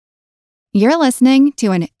You're listening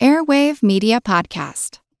to an Airwave Media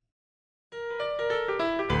Podcast.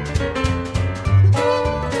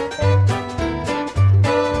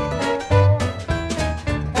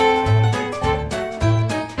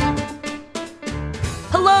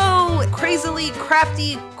 Hello, crazily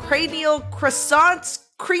crafty cranial croissants,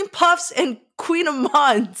 cream puffs, and Queen of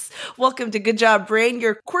Mons. Welcome to Good Job Brain,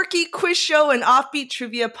 your quirky quiz show and offbeat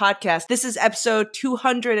trivia podcast. This is episode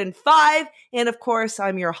 205, and of course,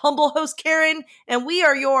 I'm your humble host, Karen, and we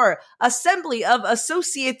are your assembly of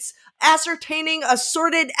associates ascertaining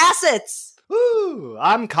assorted assets. Woo!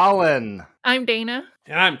 I'm Colin. I'm Dana.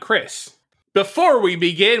 And I'm Chris. Before we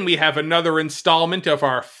begin, we have another installment of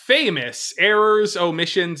our famous errors,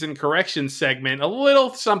 omissions, and corrections segment, a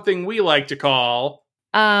little something we like to call...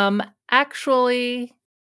 Actually,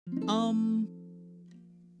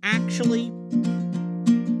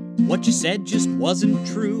 what you said just wasn't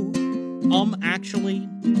true. Actually,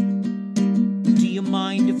 do you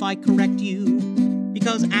mind if I correct you?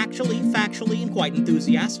 Because actually, factually, and quite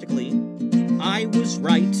enthusiastically, I was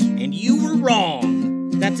right and you were wrong.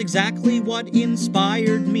 That's exactly what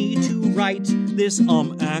inspired me to write this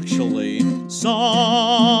actually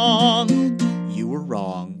song. You were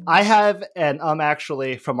wrong. I have an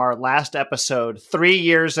actually from our last episode 3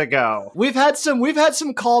 years ago. We've had some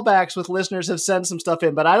callbacks with listeners have sent some stuff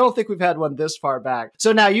in, but I don't think we've had one this far back.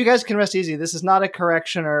 So now you guys can rest easy. This is not a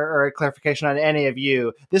correction or a clarification on any of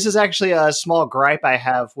you. This is actually a small gripe I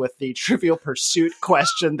have with the Trivial Pursuit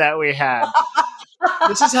question that we had.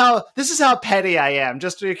 This is how petty I am,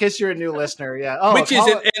 just in case you're a new listener. Yeah. Oh, which is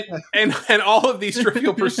and all of these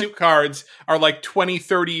Trivial Pursuit cards are like 20,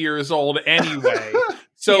 30 years old anyway.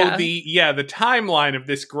 So the timeline of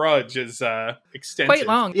this grudge is extensive. Quite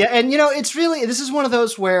long. Yeah, and this is one of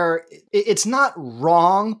those where it's not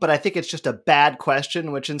wrong, but I think it's just a bad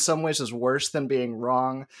question, which in some ways is worse than being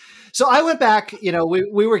wrong. So I went back,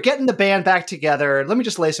 we were getting the band back together. Let me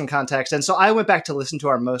just lay some context. And so I went back to listen to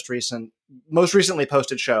our most recently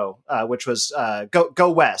posted show, which was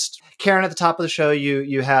Go West. Karen, at the top of the show,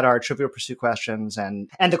 you had our Trivial Pursuit questions,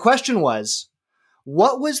 and the question was,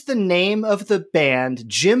 what was the name of the band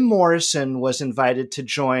Jim Morrison was invited to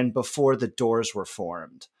join before the Doors were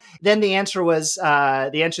formed? Then the answer was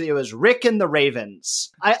Rick and the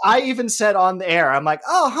Ravens. I even said on the air, I'm like,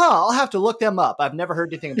 I'll have to look them up. I've never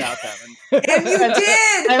heard anything about them. And you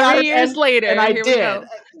did! 3 years later. And I here did.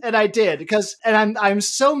 And I did because I'm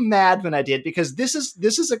so mad when I did, because this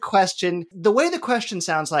is a question. The way the question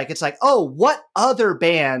sounds like, it's like, what other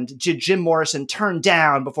band did Jim Morrison turn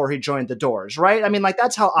down before he joined the Doors, right? I mean, like,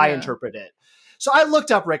 that's how I interpret it. So I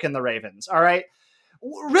looked up Rick and the Ravens. All right.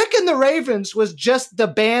 Rick and the Ravens was just the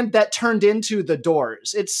band that turned into the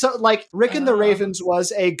Doors. It's so like Rick and the Ravens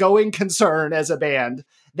was a going concern as a band.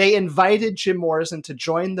 They invited Jim Morrison to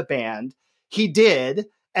join the band. He did.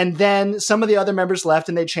 And then some of the other members left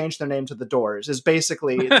and they changed their name to the Doors, is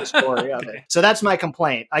basically the story of it. So that's my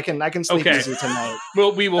complaint. I can sleep easy tonight.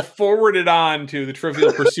 Well, we will forward it on to the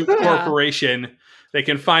Trivial Pursuit Corporation. They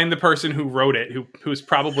can find the person who wrote it, who's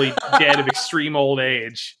probably dead of extreme old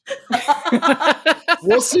age.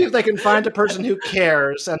 We'll see if they can find a person who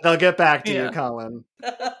cares, and they'll get back to you, Colin.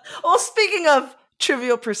 Well, speaking of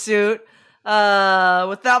Trivial Pursuit,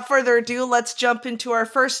 without further ado, let's jump into our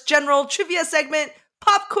first general trivia segment,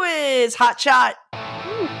 Pop Quiz Hot Shot.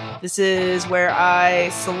 This is where I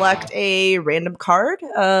select a random card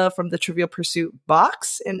from the Trivial Pursuit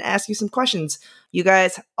box and ask you some questions. You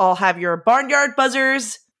guys all have your barnyard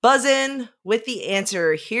buzzers. Buzz in with the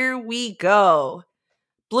answer. Here we go.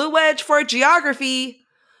 Blue Wedge for geography.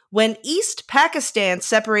 When East Pakistan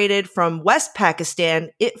separated from West Pakistan,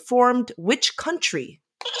 it formed which country?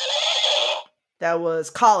 That was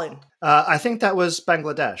Colin. I think that was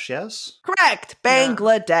Bangladesh, yes? Correct.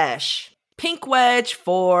 Bangladesh. Yeah. Pink Wedge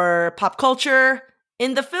for pop culture.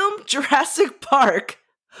 In the film Jurassic Park,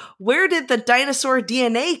 where did the dinosaur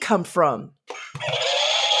DNA come from?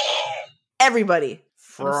 Everybody.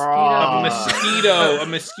 A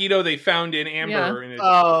mosquito they found in amber in a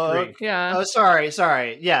tree. Yeah. Oh,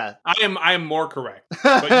 sorry. Yeah. I am more correct.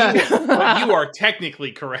 But you are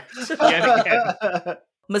technically correct. Yet again.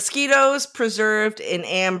 Mosquitoes preserved in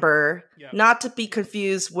amber, not to be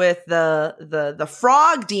confused with the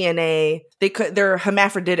frog DNA. They're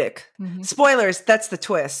hermaphroditic. Mm-hmm. Spoilers, that's the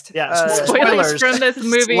twist. Yeah, spoilers from this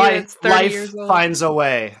movie. Life 30 years old. Finds a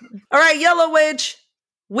way. All right, Yellow Wedge.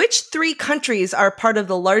 Which 3 countries are part of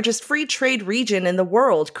the largest free trade region in the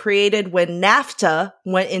world, created when NAFTA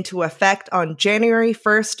went into effect on January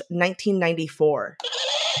 1st, 1994?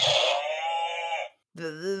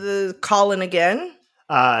 Colin again.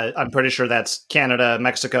 I'm pretty sure that's Canada,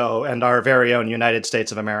 Mexico, and our very own United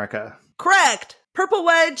States of America. Correct. Purple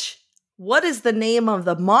Wedge, what is the name of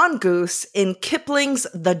the mongoose in Kipling's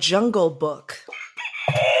The Jungle Book?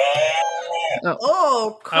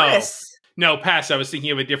 Oh, Chris. No, pass. I was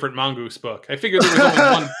thinking of a different mongoose book. I figured there was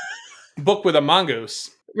only one book with a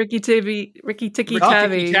mongoose. Ricky Tikki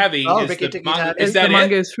Tavi Oh, is Ricky the Tikki mongoose. Tavi. Is is that the it?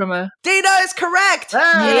 mongoose from a... Data is correct. Hey!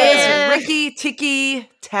 It Yeah. is Ricky Tikki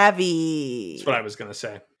Tavi. That's what I was going to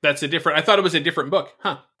say. That's a different. I thought it was a different book.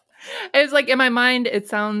 Huh. It's like in my mind, it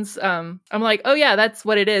sounds. I'm like, oh yeah, that's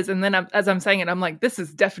what it is. And then as I'm saying it, I'm like, this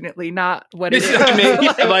is definitely not what it is. Did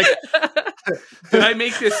I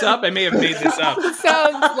make this up? I may have made this up. It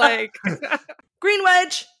sounds like. Green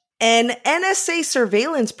Wedge. An NSA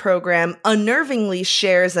surveillance program unnervingly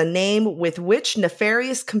shares a name with which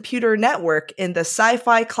nefarious computer network in the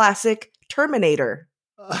sci-fi classic Terminator?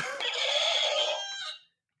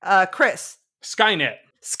 Chris. Skynet.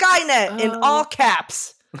 Skynet in all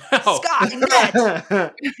caps. Oh.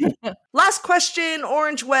 Skynet. Last question,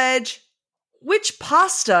 Orange Wedge. Which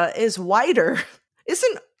pasta is whiter?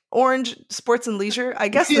 Isn't orange sports and leisure? I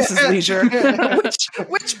guess this is leisure.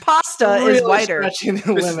 which pasta is Really whiter? stretching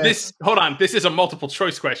the limits. Hold on. This is a multiple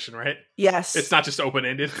choice question, right? Yes. It's not just open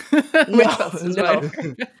ended. No.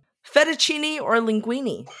 Fettuccine. Fettuccine or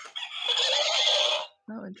linguine?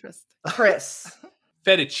 Oh, interesting. Chris.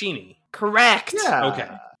 Fettuccine. Correct. Yeah. Okay.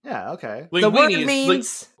 Yeah, okay. The Linguine word is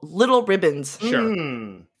means little ribbons. Sure.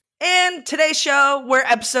 Mm. And today's show, we're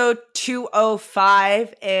episode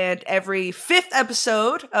 205. And every fifth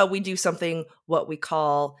episode, we do something what we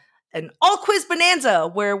call an all quiz bonanza,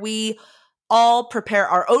 where we all prepare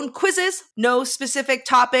our own quizzes, no specific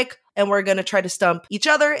topic, and we're going to try to stump each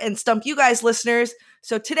other and stump you guys, listeners.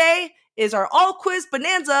 So today is our all quiz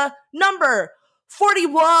bonanza number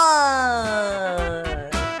 41.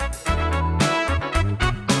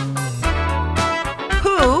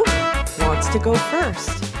 Who wants to go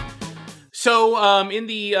first? So, in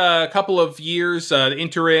the couple of years, the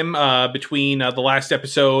interim between the last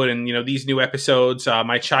episode and these new episodes,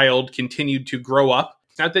 my child continued to grow up.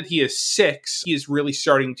 Not that he is 6; he is really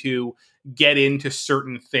starting to get into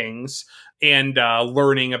certain things and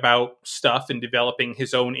learning about stuff and developing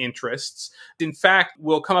his own interests. In fact,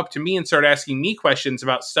 will come up to me and start asking me questions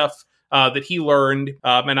about stuff that he learned,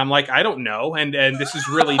 and I'm like, I don't know, and this is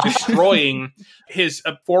really destroying his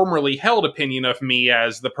formerly held opinion of me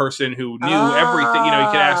as the person who knew everything. He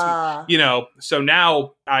could ask me, So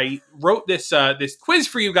now I wrote this this quiz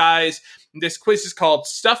for you guys. This quiz is called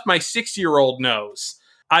 "Stuff My 6-Year-Old Knows."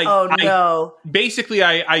 No! Basically,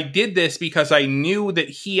 I did this because I knew that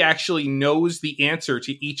he actually knows the answer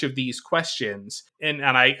to each of these questions, and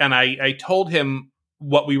I told him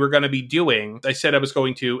what we were going to be doing. I said I was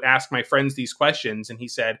going to ask my friends these questions, and he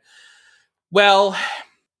said, well,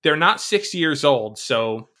 they're not 6 years old,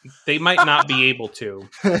 so they might not be able to.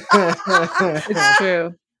 It's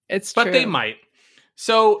true. But they might.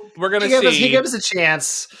 So we're going to see. He gives a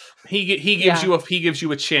chance. He gives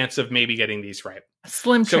you a chance of maybe getting these right.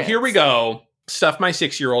 Slim So chance. here we go. Stuff my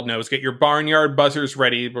 6-year-old knows. Get your barnyard buzzers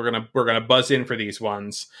ready. We're gonna buzz in for these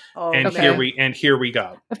ones. Here we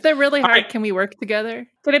go. If they're really hard, right. Can we work together?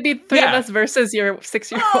 Could it be three of us versus your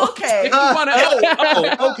 6-year-old? Oh, okay. If you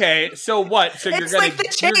wanna, okay. So what? So It's like the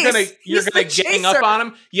chase. you're gonna He's the gang up chaser. on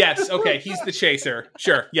him? Yes. Okay. He's the chaser.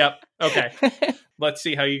 Sure. Yep. Okay. Let's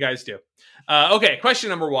see how you guys do. Okay, question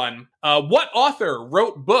number 1. What author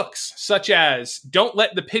wrote books such as Don't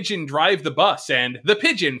Let the Pigeon Drive the Bus and The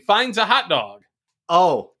Pigeon Finds a Hot Dog?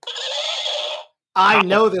 Oh. I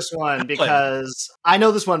know this one because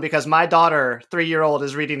my daughter, 3-year-old,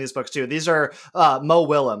 is reading these books too. These are Mo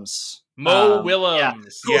Willems. Mo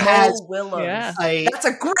Willems. Who Yeah. has Willems. Yeah. That's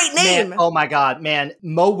a great name. Man, oh my God, man.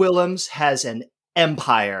 Mo Willems has an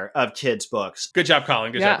empire of kids' books. Good job,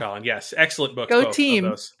 Colin. Good job, Colin. Yes, excellent books. Go both team.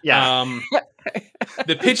 Of those. Yeah.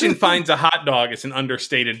 The Pigeon Finds a Hot Dog is an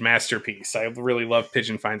understated masterpiece. I really love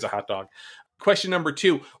Pigeon Finds a Hot Dog. Question number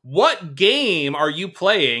 2. What game are you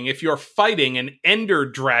playing if you're fighting an Ender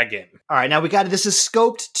Dragon? All right, now this is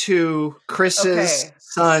scoped to Chris's Okay.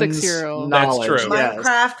 son's 6-year-old. knowledge. That's true. Yes.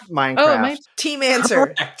 Minecraft. Minecraft. Team answer.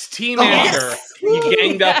 Correct. Team answer. You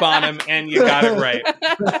ganged up on him and you got it right.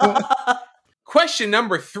 Question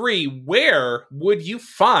number 3. Where would you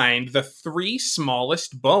find the 3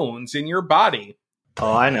 smallest bones in your body?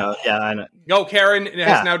 Oh, I know. Yeah, I know. Oh, Karen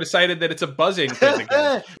has now decided that it's a buzzing quiz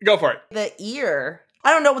again. Go for it. The ear.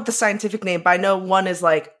 I don't know what the scientific name, but I know one is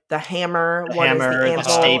like the hammer, one is the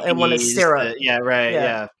anvil, and one is syrup.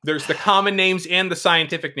 Yeah. There's the common names and the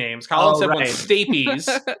scientific names. Colin said one's stapes.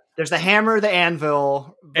 There's the hammer, the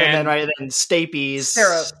anvil, and then stapes.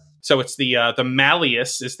 Syrup. So it's the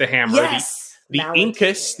malleus is the hammer. Yes. The Now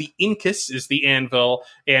incus it's- is the anvil,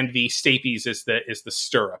 and the stapes is the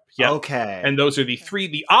stirrup. Yep. Okay. And those are the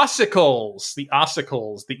ossicles,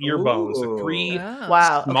 the ear bones, the Ooh. 3 Oh.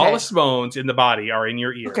 Wow. smallest bones in the body are in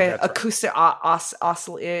your ear. Okay. That's right. Acoustic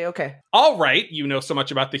oscillate. Okay. All right, you know so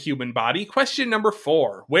much about the human body. Question number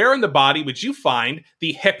 4. Where in the body would you find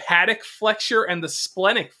the hepatic flexure and the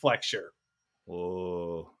splenic flexure?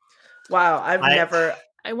 Whoa. Wow. I've never.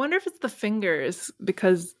 I wonder if it's the fingers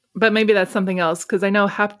but maybe that's something else because I know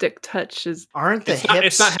haptic touch is. Aren't the It's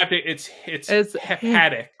hips? not haptic, it's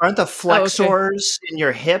hepatic. Aren't the flexors in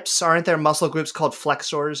your hips? Aren't there muscle groups called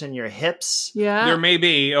flexors in your hips? Yeah. There may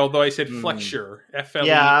be, although I said flexure. F-L-E.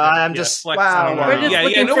 Yeah, I'm just- flex- Wow. We're just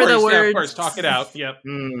looking no for the worries. Yeah, of words. course, talk it out. Yep.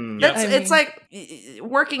 That's I it's mean- like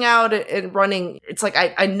working out and running. It's like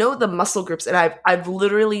I know the muscle groups, and I've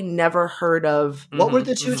literally never heard of What were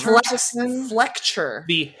the two terms flex again? flexure.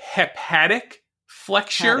 The hepatic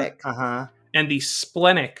flexure Hepatic. Uh-huh. and the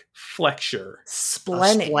splenic flexure.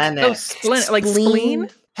 Splenic. Splenic. Oh, like spleen?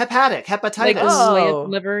 Hepatic, Like hepatitis. Oh.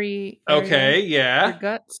 livery. area? Okay, Your yeah.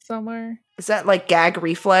 gut somewhere. Is that like gag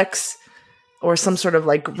reflex or some sort of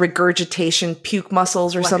like regurgitation, puke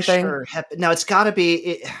muscles or something? Flexure, no, it's got to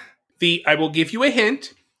be. I will give you a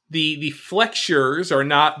hint. The flexures are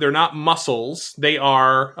not muscles. They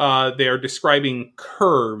are describing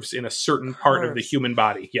curves in a certain part of the Curves. human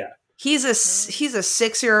body. Yeah. He's a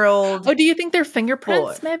 6-year-old. Oh, do you think they're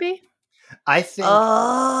fingerprints? Boy. Maybe. I think.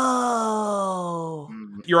 Oh,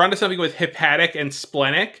 You're onto something with hepatic and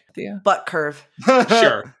splenic. Yeah. butt curve.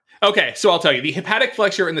 Sure. Okay, so I'll tell you. The hepatic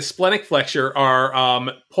flexure and the splenic flexure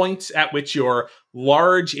are points at which your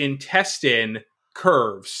large intestine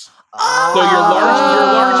curves. Oh, So your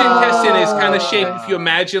large intestine is kind of shaped, if you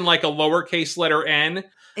imagine, like a lowercase letter N.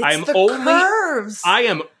 it's I'm the only- curves. I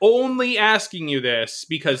am only asking you this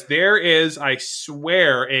because there is, I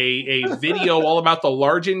swear, a video all about the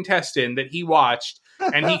large intestine that he watched,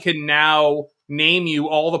 and he can now name you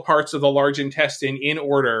all the parts of the large intestine in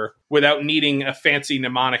order without needing a fancy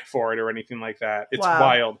mnemonic for it or anything like that. It's Wow.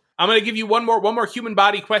 wild. I'm going to give you one more human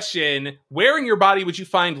body question. Where in your body would you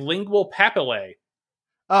find lingual papillae?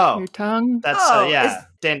 Oh, Your tongue. that's Oh, yeah.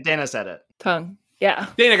 Dana said it. Tongue. Yeah.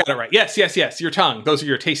 Dana got it right. Yes. Your tongue. Those are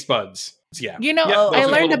your taste buds. Yeah. You know, Yep, those I are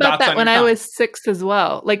the learned little about dots that on when your I tongue. was 6 as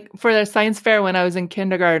well. Like for the science fair when I was in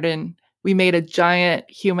kindergarten, we made a giant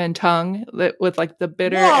human tongue with like the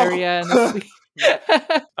bitter Whoa. area and the sweet.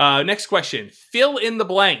 Next question. Fill in the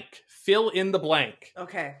blank.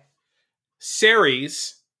 Okay.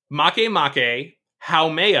 Ceres, Make,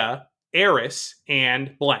 Haumea, Eris,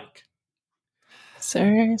 and blank.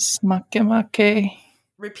 Ceres, make.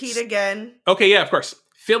 Repeat again. Okay, yeah, of course.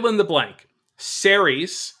 Fill in the blank.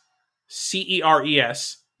 Ceres, Ceres,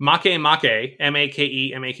 Make, Make,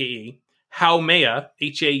 Haumea, Haumea,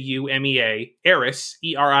 Eris,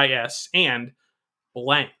 Eris, and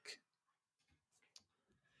blank.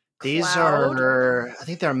 These Cloud? are. I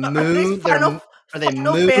think they're Are moon. they Final Are they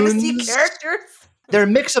Fantasy moons? characters? They're a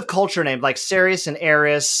mix of culture names like Ceres and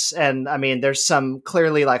Eris, and I mean, there's some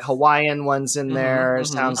clearly like Hawaiian ones in there. mhm.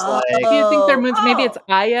 Sounds Oh. like. Do you think they're moons? Maybe Oh. it's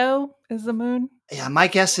Io is the moon. Yeah, my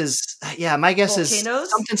guess is. Yeah, my guess Volcanoes?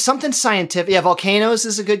 is something scientific. Yeah, volcanoes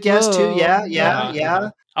is a good guess too. Whoa. Yeah.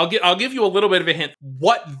 I'll give you a little bit of a hint.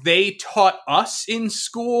 What they taught us in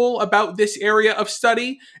school about this area of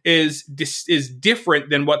study is different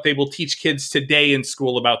than what they will teach kids today in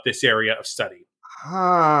school about this area of study.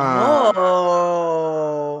 Huh.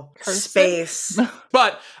 Oh, Person? space.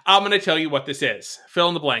 But I'm going to tell you what this is. Fill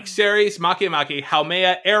in the blank. Ceres, Make,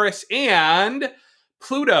 Haumea, Eris, and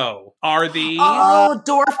Pluto are the Oh,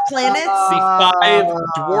 dwarf planets. the 5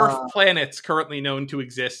 dwarf planets currently known to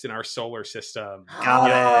exist in our solar system.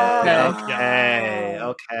 Got it. Okay.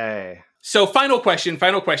 Okay. So final question,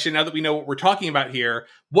 now that we know what we're talking about here,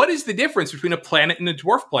 what is the difference between a planet and a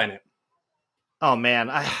dwarf planet? Oh man,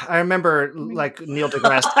 I remember like Neil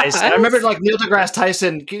deGrasse Tyson. I remember like Neil deGrasse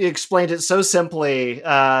Tyson explained it so simply.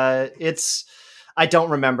 I don't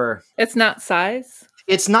remember. It's not size.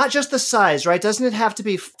 It's not just the size, right? Doesn't it have to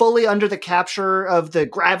be fully under the capture of the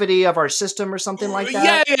gravity of our system or something like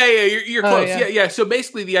that? Yeah. You're Oh, close. yeah. Yeah. So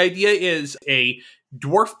basically, the idea is a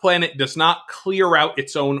dwarf planet does not clear out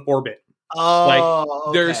its own orbit. Oh,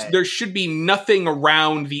 okay. There should be nothing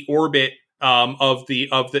around the orbit of the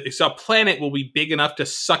so a planet will be big enough to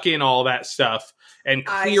suck in all that stuff and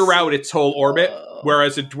I clear see. out its whole orbit, Oh.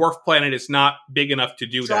 whereas a dwarf planet is not big enough to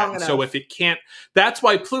do Strong that. So enough. if it can't, that's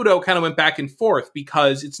why Pluto kind of went back and forth,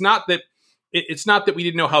 because it's not that we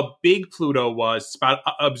didn't know how big Pluto was. It's about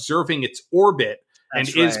observing its orbit And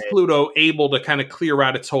That's is right. Pluto able to kind of clear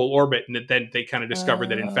out its whole orbit? And then they kind of discovered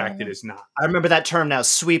that, in fact, it is not. I remember that term now.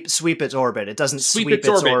 Sweep its orbit. It doesn't Sweep sweep its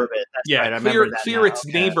its orbit. orbit. That's Yeah, right. I remember that clear now. its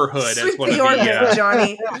Okay. neighborhood as Sweep one of the orbit, the...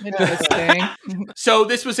 Johnny. Interesting. So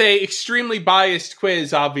this was a extremely biased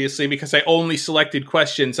quiz, obviously, because I only selected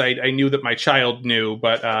questions I knew that my child knew.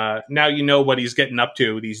 But now you know what he's getting up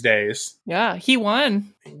to these days. Yeah, he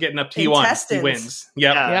won. Getting up to he wins. He Intestines. wins.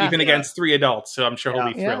 Yep, Yeah. even against 3 adults. So I'm sure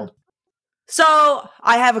he'll be Yeah. thrilled. So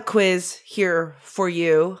I have a quiz here for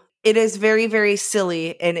you. It is very, very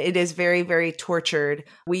silly and it is very, very tortured.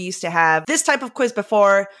 We used to have this type of quiz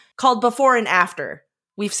before called Before and After.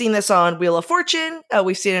 We've seen this on Wheel of Fortune.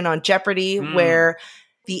 We've seen it on Jeopardy, where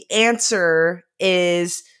the answer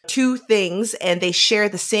is 2 things and they share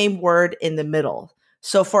the same word in the middle.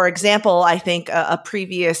 So, for example, I think a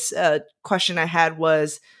previous question I had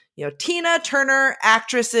was, Tina Turner,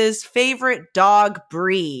 actress's favorite dog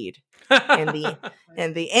breed. and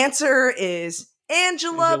the answer is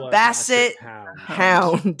Angela Bassett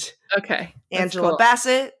Hound. Okay. that's Angela cool.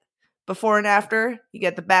 Bassett, Before and After. You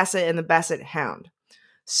get the Bassett and the Bassett Hound.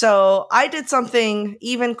 So I did something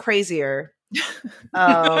even crazier.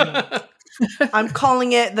 I'm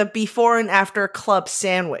calling it the Before and After Club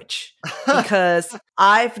Sandwich because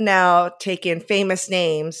I've now taken famous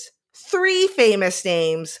names, 3 famous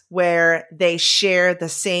names where they share the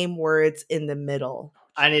same words in the middle.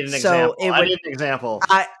 I need an So example. it I would- need an example.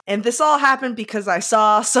 And this all happened because I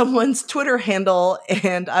saw someone's Twitter handle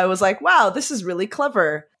and I was like, wow, this is really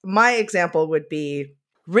clever. My example would be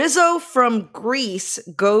Rizzo from Greece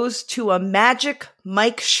goes to a Magic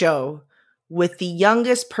Mike show with the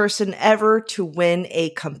youngest person ever to win a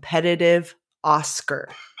competitive Oscar.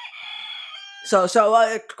 So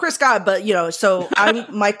Chris got, but so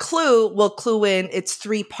my clue will clue in. It's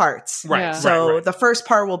 3 parts. Right. Yeah. So right. the first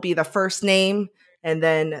part will be the first name, and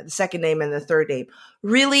then the second name and the third name.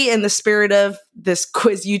 Really, in the spirit of this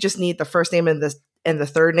quiz, you just need the first name and the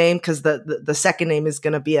third name because the second name is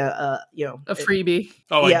going to be a freebie.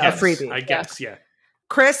 Oh, Yeah, a I guess. freebie. I guess, yeah.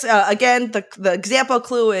 Chris, again, the example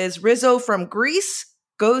clue is Rizzo from Greece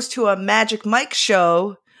goes to a Magic Mike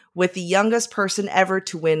show with the youngest person ever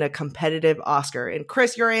to win a competitive Oscar. And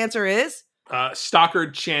Chris, your answer is?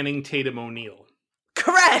 Stockard Channing Tatum O'Neal.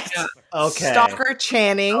 Correct. Yeah. Okay. Stalker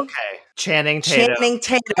Channing. Okay. Channing Tatum. Channing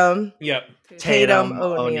Tatum. Yep. Tatum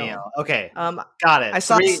O'Neal. Okay. I Got it.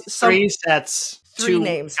 saw three, some- 3 sets. 3 2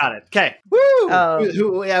 names. Got it. Okay.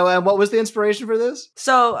 Woo! And what was the inspiration for this?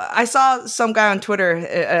 So I saw some guy on Twitter.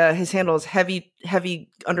 His handle is heavy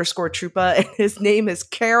 _Troopa, and his name is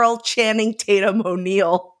Carol Channing Tatum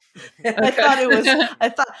O'Neal. And I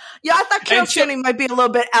thought Carol Channing might be a little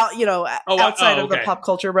bit out, outside of the okay. pop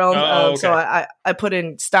culture realm. Okay. So I put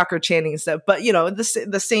in Stalker Channing instead. But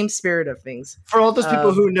the same spirit of things. For all those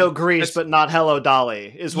people who know Greece but not Hello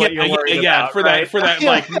Dolly is what you're worried about. for right? for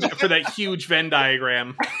that huge Venn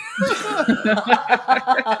diagram.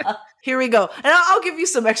 Here we go, and I'll give you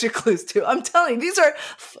some extra clues too. I'm telling you,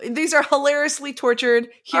 these are hilariously tortured.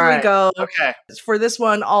 Here All we right. go. Okay. For this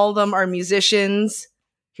one, all of them are musicians.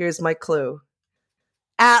 Here's my clue.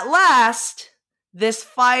 At last, this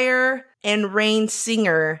fire and rain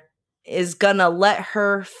singer is gonna let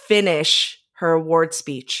her finish her award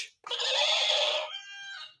speech.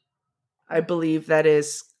 I believe that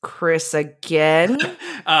is Chris again.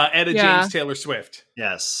 Etta Yeah. James Taylor Swift.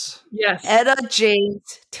 Yes. Yes. Etta James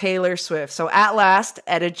Taylor Swift. So at last,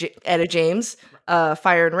 Etta James,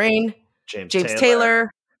 Fire and Rain, James Taylor.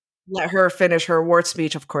 Let her finish her award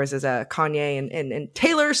speech, of course, is Kanye and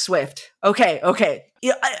Taylor Swift. Okay.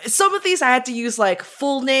 Yeah, some of these I had to use like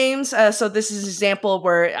full names. So this is an example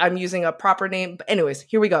where I'm using a proper name. But anyways,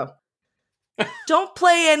 here we go. Don't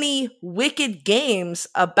play any wicked games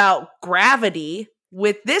about gravity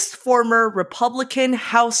with this former Republican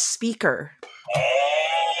House Speaker.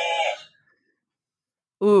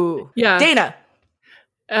 Ooh. Yeah. Dana.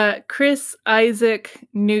 Chris Isaac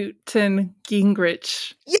Newton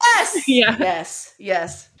Gingrich. Yes. Yeah.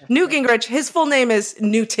 Yes. Newt Gingrich. His full name is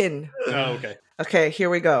Newton. Oh, okay. Okay, here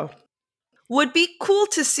we go. Would be cool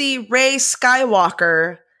to see Rey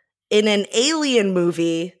Skywalker in an alien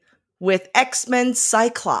movie with X-Men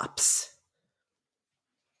Cyclops.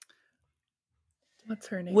 What's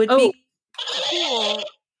her name? Would be cool.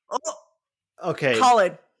 Oh, Okay.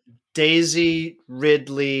 Colin. Daisy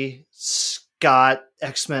Ridley Scott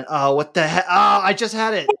X-Men. Oh, what the heck? Oh, I just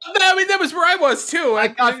had it. I mean, that was where I was too. I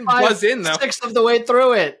got didn't buzz in though. 5/6 of the way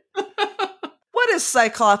through it. What is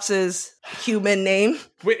Cyclops' human name?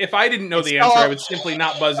 If I didn't know the It's answer, all- I would simply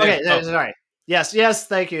not buzz Okay, in. Oh. sorry. Yes,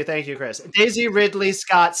 thank you, Chris. Daisy Ridley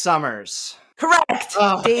Scott Summers. Correct.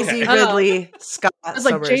 Oh, Daisy okay. Ridley Scott. I was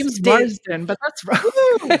like Summers. James Da- Marsden, but that's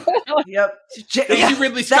wrong. Yep. Daisy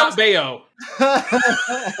Ridley Scott Baio.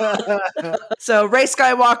 So Ray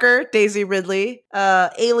Skywalker, Daisy Ridley,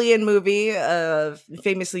 Alien movie,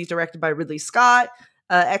 famously directed by Ridley Scott.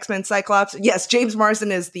 X-Men Cyclops. Yes, James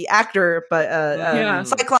Marsden is the actor, but Yeah.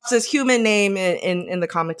 Cyclops' human name in the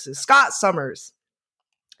comics is Scott Summers.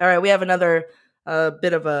 All right, we have another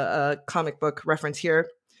bit of a comic book reference here.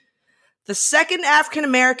 The second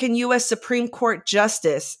African-American U.S. Supreme Court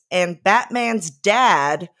Justice and Batman's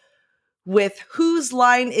dad with Whose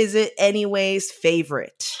Line Is It Anyways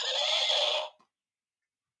favorite?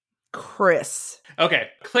 Chris. Okay,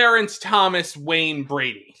 Clarence Thomas Wayne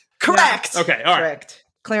Brady. Correct. Okay, all right. Correct.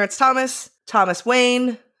 Clarence Thomas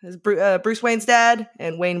Wayne is Bruce Wayne's dad,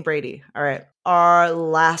 and Wayne Brady. All right. Our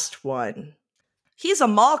last one. He's a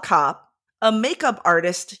mall cop, a makeup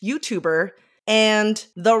artist, YouTuber, and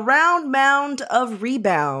the round mound of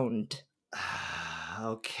rebound.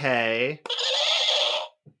 Okay.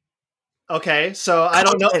 Okay, so I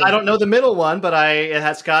don't know the middle one, but it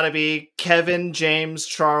has got to be Kevin James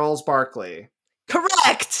Charles Barkley.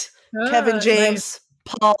 Correct. Kevin James,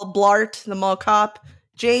 Paul Blart, the mall cop,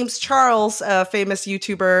 James Charles, famous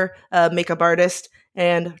YouTuber, makeup artist,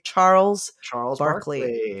 and Charles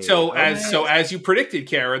Barkley. So as you predicted,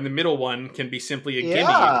 Karen, the middle one can be simply a gimme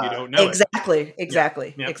if you don't know Exactly.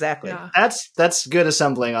 Yep. Exactly. Yeah. That's good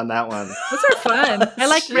assembling on that one. Those are fun. I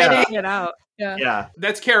like writing it out. Yeah. Yeah.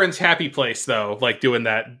 That's Karen's happy place, though, like doing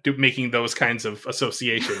that, making those kinds of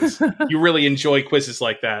associations. You really enjoy quizzes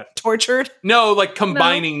like that. Tortured? No, like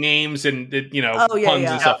combining names and, puns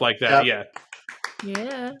and stuff like that. Yep. Yeah.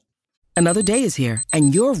 Yeah. Another day is here,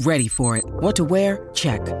 and you're ready for it. What to wear?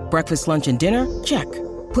 Check. Breakfast, lunch, and dinner? Check.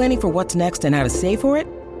 Planning for what's next and how to save for it?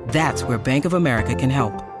 That's where Bank of America can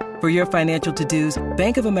help. For your financial to-dos,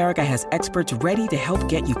 Bank of America has experts ready to help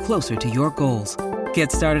get you closer to your goals.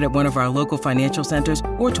 Get started at one of our local financial centers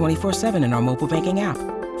or 24/7 in our mobile banking app.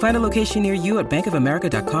 Find a location near you at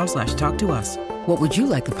bankofamerica.com/talktous. What would you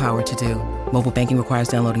like the power to do? Mobile banking requires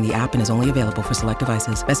downloading the app and is only available for select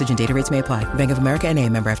devices. Message and data rates may apply. Bank of America N.A.,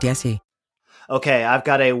 member FDIC. Okay, I've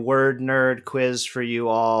got a word nerd quiz for you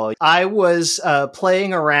all. I was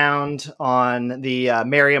playing around on the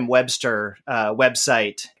Merriam-Webster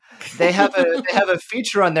website. They have a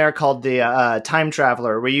feature on there called the Time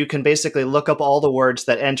Traveler, where you can basically look up all the words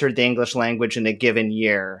that entered the English language in a given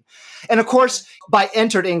year. And of course, by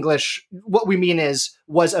entered English, what we mean is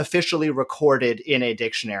was officially recorded in a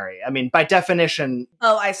dictionary. I mean, by definition,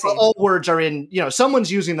 Oh, I see. all words are in,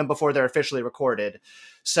 someone's using them before they're officially recorded.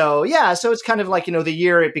 So yeah, so it's kind of like, the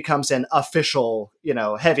year it becomes an official,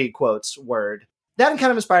 heavy quotes word. That kind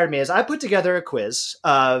of inspired me as I put together a quiz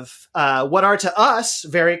of what are to us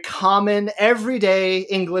very common, everyday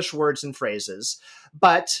English words and phrases,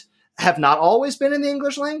 but have not always been in the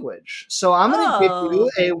English language. So I'm going to give you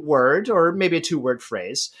a word or maybe a 2-word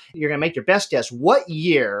phrase. You're going to make your best guess what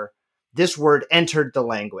year this word entered the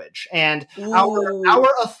language. And our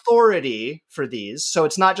authority for these, so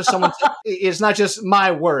it's not just someone's, it's not just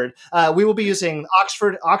my word. We will be using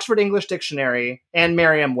Oxford English Dictionary and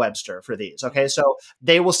Merriam-Webster for these. Okay, so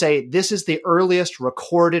they will say this is the earliest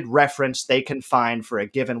recorded reference they can find for a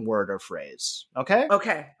given word or phrase. Okay?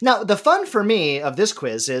 Okay. Now, the fun for me of this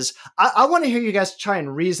quiz is I want to hear you guys try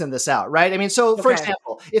and reason this out, right? I mean, so for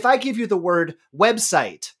example, if I give you the word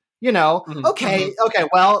website, okay,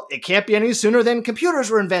 well, it can't be any sooner than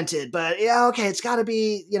computers were invented, but yeah, okay, it's got to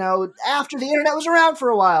be, after the internet was around for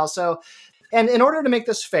a while. So, and in order to make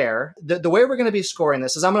this fair, the way we're going to be scoring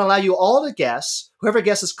this is I'm going to allow you all to guess. Whoever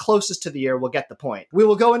guesses closest to the year will get the point. We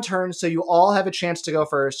will go in turn, so you all have a chance to go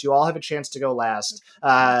first. You all have a chance to go last.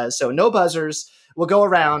 So no buzzers. We'll go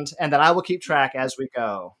around, and then I will keep track as we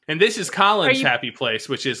go. And this is Colin's happy place,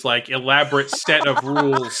 which is like elaborate set of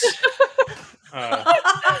rules.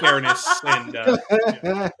 Fairness and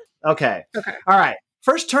Okay. All right.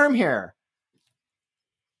 First term here.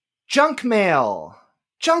 Junk mail.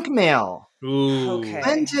 Ooh. Okay.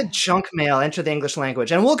 When did junk mail enter the English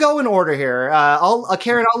language? And we'll go in order here.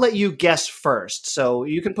 Karen, I'll let you guess first, so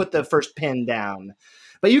you can put the first pin down.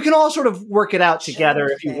 But you can all sort of work it out together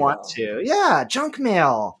if you want to. Yeah, junk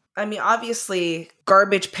mail. I mean, obviously,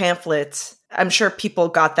 garbage pamphlets. I'm sure people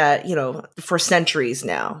got that, for centuries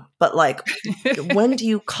now. But when do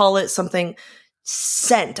you call it something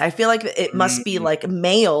sent? I feel like it must be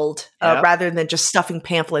mailed rather than just stuffing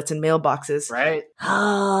pamphlets in mailboxes. Right.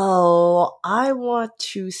 Oh, I want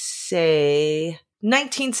to say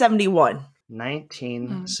 1971.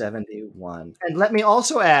 1971. And let me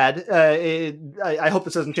also add, I hope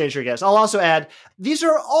this doesn't change your guess. I'll also add, these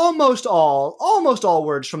are almost all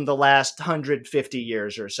words from the last 150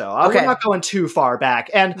 years or so. Okay. We're not going too far back.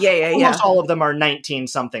 And almost all of them are 19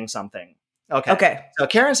 something something. Okay. So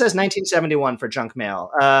Karen says 1971 for junk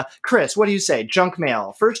mail. Chris, what do you say? Junk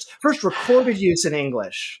mail. First recorded use in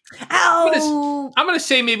English. Ow! I'm going to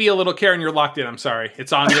say maybe a little, Karen, you're locked in. I'm sorry.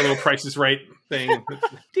 It's on your little Price is Right thing.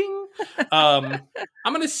 Ding. I'm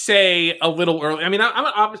going to say a little early. I mean,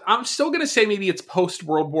 I'm still going to say maybe it's post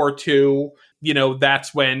World War II. You know,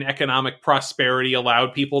 that's when economic prosperity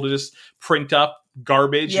allowed people to just print up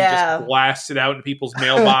garbage and just blast it out in people's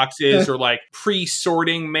mailboxes, or like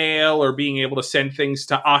pre-sorting mail, or being able to send things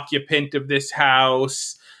to occupant of this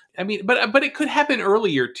house. I mean, but it could happen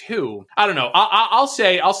earlier too. I don't know. I'll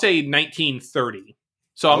say 1930.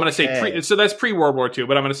 So I'm going to say so that's pre-World War II,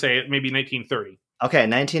 but I'm going to say maybe 1930. Okay,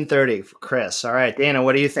 1930 for Chris. All right, Dana,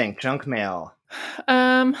 what do you think? Junk mail.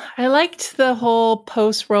 I liked the whole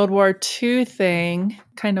post-World War II thing.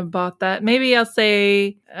 Kind of bought that. Maybe I'll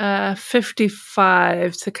say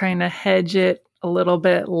 55 to kind of hedge it a little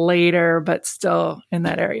bit later, but still in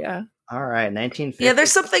that area. All right, 1950. Yeah,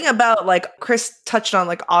 there's something about, like, Chris touched on,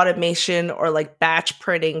 like, automation or, like, batch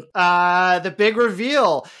printing. The big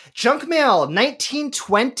reveal. Junk mail,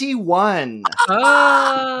 1921.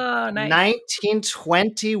 Oh, nice.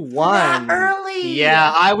 1921. That early.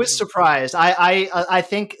 Yeah, I was surprised. I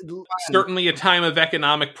think certainly a time of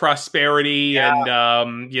economic prosperity and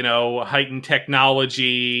heightened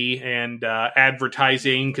technology and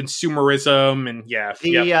advertising, consumerism, and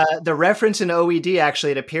the reference in OED,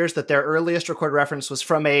 actually, it appears that their earliest recorded reference was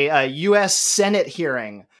from a U.S. Senate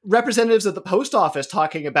hearing. Representatives of the post office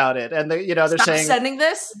talking about it, and they're saying, sending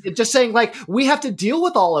this, just saying, like, we have to deal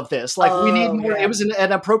with all of this. Like, we need more. It was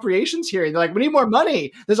an appropriations hearing. They're like, we need more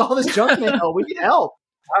money. There's all this junk mail. We need help.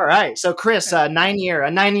 All right. So Chris, a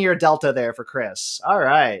 9-year delta there for Chris. All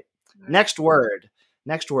right. Next word.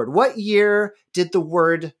 What year did the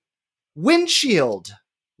word windshield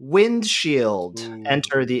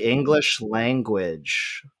enter the English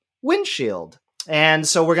language? Windshield. And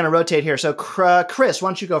so we're going to rotate here. So Chris, why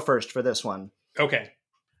don't you go first for this one? Okay.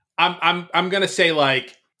 I'm going to say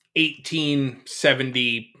like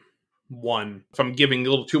 1871. If I'm giving a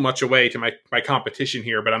little too much away to my competition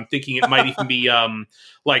here, but I'm thinking it might even be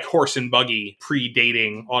like horse and buggy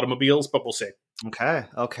predating automobiles, but we'll see. Okay.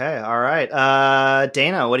 All right.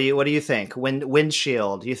 Dana, what do you think?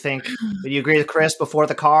 Windshield. Do you agree with Chris before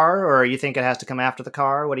the car, or you think it has to come after the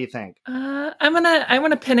car? What do you think? I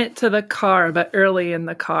want to pin it to the car, but early in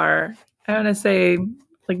the car. I want to say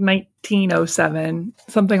like 1907,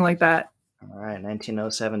 something like that. All right,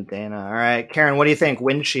 1907, Dana. All right, Karen, what do you think?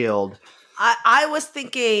 Windshield. I was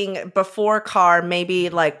thinking before car, maybe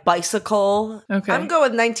like bicycle. Okay. I'm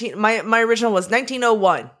going with my original was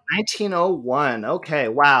 1901. 1901. Okay,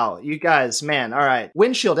 wow. You guys, man. All right.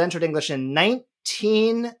 Windshield entered English in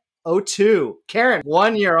 1902. Karen,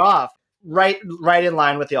 1 year off. Right in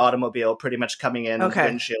line with the automobile, pretty much coming in. Okay.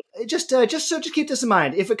 Windshield. Just keep this in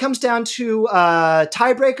mind. If it comes down to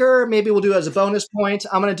tiebreaker, maybe we'll do it as a bonus point.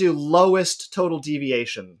 I'm going to do lowest total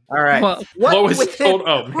deviation. All right. Well, lowest total.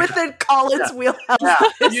 Oh, within Colin's wheelhouse.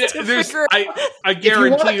 I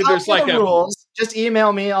guarantee you, there's like rules. Just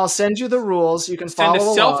email me. I'll send you the rules. You can follow send a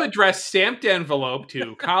along. Self-addressed stamped envelope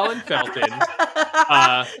to Colin Felton,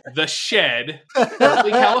 The Shed,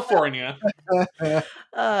 Berkeley, California.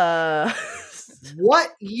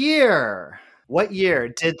 What year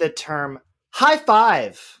did the term high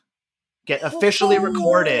five get officially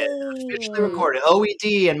recorded?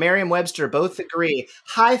 OED and Merriam-Webster both agree.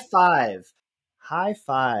 High five.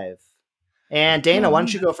 And Dana, why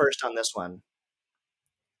don't you go first on this one?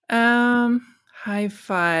 High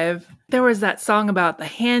five. There was that song about the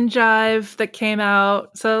hand jive that came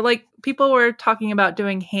out. So like people were talking about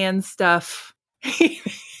doing hand stuff.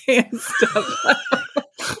 Hand stuff.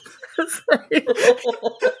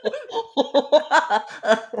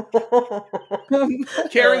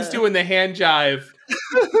 Karen's doing the hand jive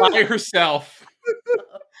by herself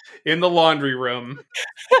in the laundry room.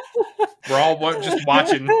 We're all just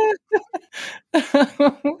watching.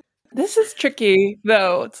 This is tricky,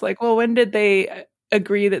 though. It's like, well, when did they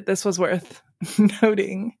agree that this was worth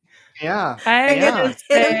noting? Yeah. I'm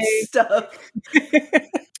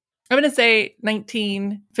going to say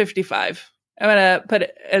 1955. I'm going to put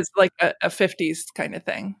it as like a 50s kind of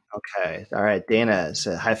thing. Okay. All right. Dana,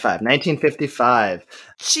 so high five. 1955.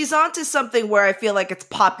 She's onto something where I feel like it's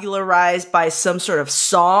popularized by some sort of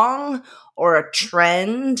song or a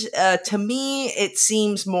trend. To me, it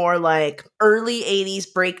seems more like early 80s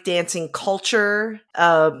breakdancing culture,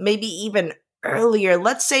 maybe even earlier.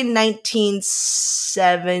 Let's say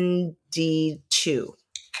 1972.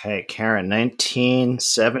 Okay, Karen,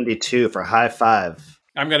 1972 for high five.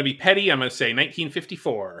 I'm going to be petty. I'm going to say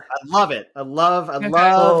 1954. I love it. I love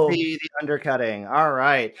Oh. the undercutting. All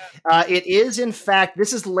right. It is, in fact,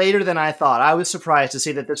 this is later than I thought. I was surprised to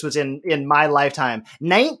see that this was in my lifetime.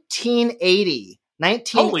 1980.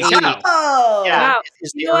 1980. Holy cow. Oh. Yeah, Wow.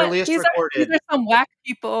 is the You know what? earliest These recorded. are some whack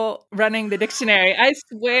people running the dictionary. I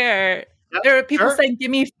swear. Yep, There are people sure. saying, give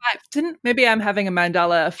me 5. Maybe I'm having a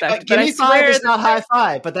Mandela effect. Give but I me five swear is not that high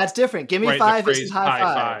five, but that's different. Give me Right, the five phrase is high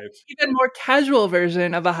five. even more casual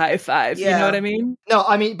version of a high five. You Yeah. know what I mean? No,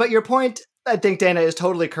 I mean, but your point, I think, Dana, is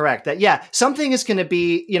totally correct. That, yeah, something is going to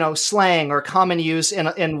be, slang or common use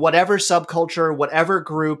in whatever subculture, whatever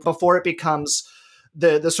group, before it becomes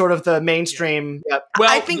the sort of the mainstream. Yep. Well,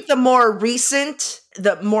 I think the more recent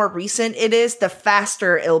it is, the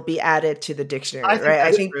faster it'll be added to the dictionary, I think right?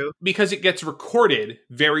 that's I think true. because it gets recorded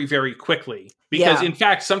very, very quickly. Because Yeah. in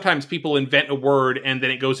fact, sometimes people invent a word and then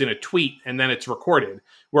it goes in a tweet and then it's recorded.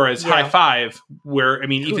 Whereas Yeah. high five, where I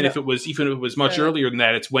mean, even Who if it was much Yeah. earlier than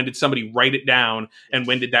that, it's when did somebody write it down and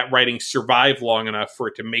when did that writing survive long enough for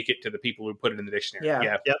it to make it to the people who put it in the dictionary?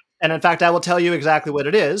 Yeah. Yep. And in fact, I will tell you exactly what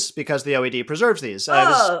it is because the OED preserves these. It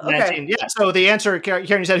was Oh, okay. Yeah. So the answer, Karen,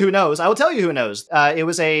 you said, who knows? I will tell you who knows. It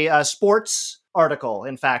was a sports article,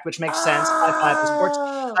 in fact, which makes sense. High five to sports.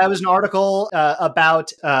 That was an article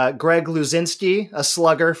about Greg Luzinski, a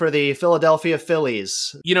slugger for the Philadelphia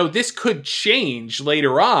Phillies. You know, this could change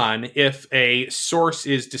later on if a source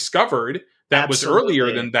is discovered that Absolutely. was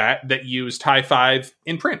earlier than that used high five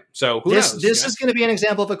in print. So who This knows? is going to be an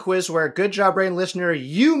example of a quiz where, good job, brain listener,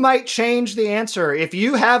 you might change the answer. If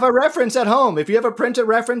you have a reference at home, if you have a printed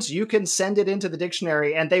reference, you can send it into the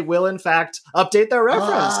dictionary and they will, in fact, update their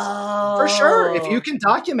reference. For sure. If you can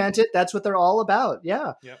document it, that's what they're all about.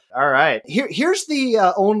 Yeah. Yep. All right. Here's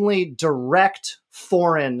the only direct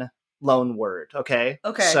foreign loan word. Okay.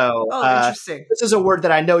 Okay. So interesting. this is a word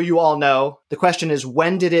that I know you all know. The question is,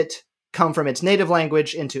 when did it come from its native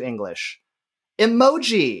language into English?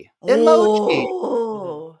 Emoji. Emoji.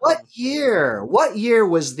 Oh. What year? What year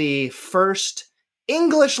was the first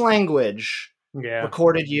English language Yeah.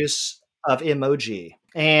 recorded use of emoji?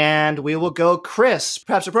 And we will go, Chris,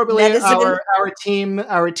 perhaps appropriately, Medicine.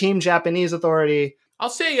 our team Japanese authority. I'll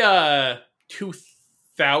say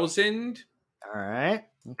 2000. All right.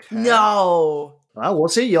 Okay. No. Well, we'll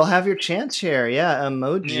see. You'll have your chance here. Yeah,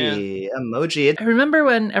 emoji. Emoji. I remember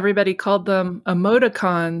when everybody called them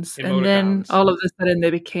emoticons, and then Emoticons. all of a sudden they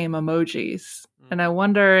became emojis. And I'm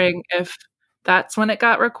wondering if that's when it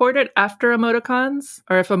got recorded after emoticons,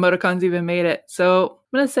 or if emoticons even made it. So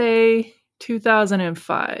I'm going to say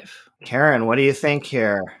 2005. Karen, what do you think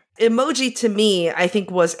here? Emoji to me, I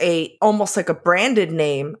think, was almost like a branded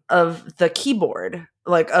name of the keyboard,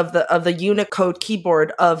 like of the Unicode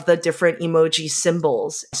keyboard of the different emoji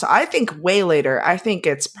symbols. So I think way later. I think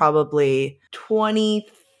it's probably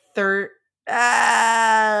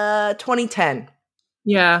 2010.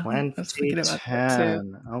 Yeah. I was thinking about that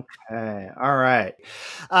too. 2010. Okay. All right.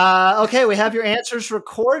 Okay, we have your answers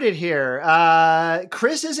recorded here.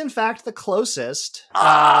 Chris is in fact the closest,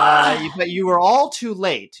 but you were all too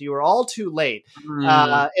late. Emoji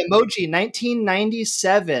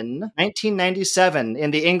 1997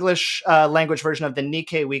 in the English language version of the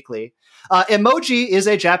Nikkei Weekly. Emoji is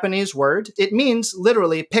a Japanese word. It means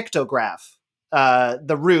literally pictograph.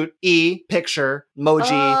 The root, picture,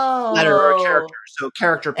 moji, letter or character. So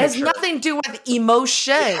character It has picture. nothing to do with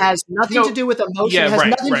emotion. It has nothing to do with emotion. Yeah, it has right,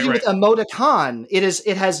 nothing to do right, with emoticon.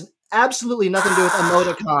 It has absolutely nothing to do with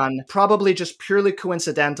emoticon. Probably just purely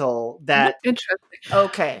coincidental that Interesting.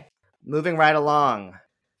 Okay. moving right along.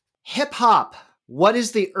 Hip hop. What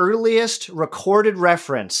is the earliest recorded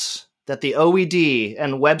reference that the OED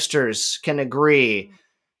and Webster's can agree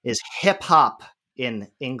is hip hop in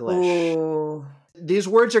English? Ooh. These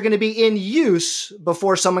words are going to be in use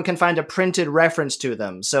before someone can find a printed reference to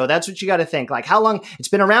them. So that's what you got to think. Like, how long? It's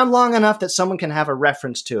been around long enough that someone can have a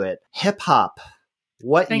reference to it. Hip hop.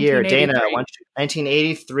 What year, Dana?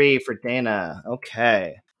 1983 for Dana.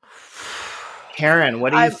 Okay. Karen,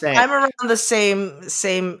 what do you think? I'm around the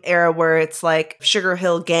same era where it's like Sugar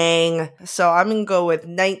Hill Gang. So I'm going to go with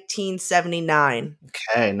 1979.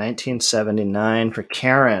 Okay, 1979 for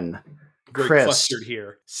Karen. Very Chris. clustered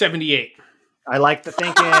here. 78. I like the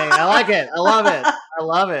thinking. I like it. I love it. I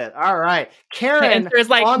love it. All right. Karen, The answer is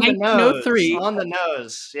like on the nose. 1903. On the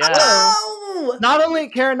nose. Yeah. Oh! Not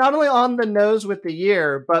only on the nose with the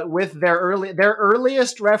year, but with their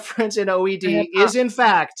earliest reference in OED is in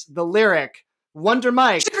fact the lyric Wonder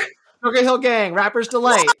Mike. Sugar Hill Gang, Rapper's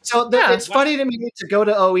Delight. So it's funny to me to go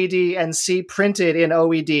to OED and see printed in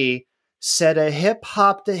OED, said a hip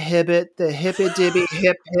hop the hibbit, the hippy dibby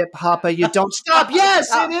hip hoppa, you don't stop. Yes,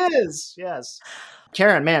 it is. Yes.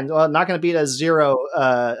 Karen, man, well, not going to beat a 0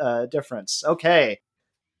 difference. Okay.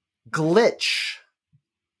 Glitch.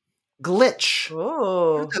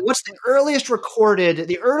 Oh. What's the earliest recorded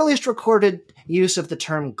use of the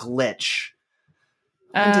term glitch?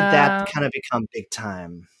 When did that kind of become big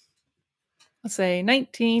time? Let's say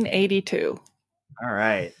 1982. All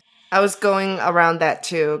right. I was going around that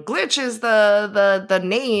too. Glitch is the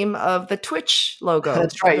name of the Twitch logo.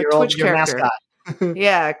 That's right. Your mascot.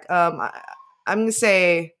 Yeah. I'm gonna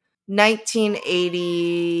say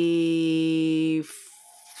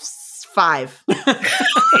 1985. 85.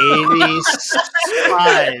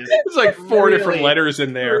 It's like four different letters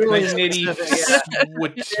in there. Really 1980.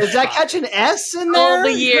 Does that catch an S in there? All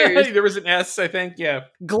the years. There was an S, I think. Yeah.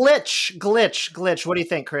 Glitch. What do you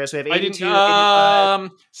think, Chris? We have 82. 85.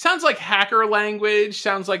 Sounds like hacker language.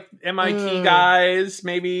 Sounds like MIT guys,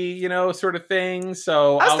 maybe, sort of thing.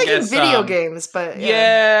 So I was thinking guess, video games, but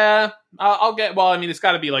yeah. I'll get. Well, I mean, it's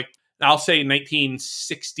got to be like, I'll say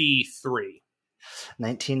 1963.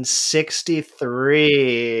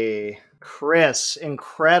 1963. Chris,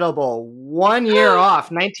 incredible. 1 year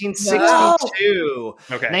off. 1962. Okay.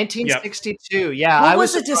 1962. Yep. Yeah. What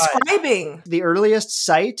was it describing? The earliest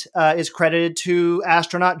site is credited to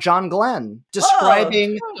astronaut John Glenn,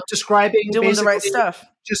 describing doing the right stuff.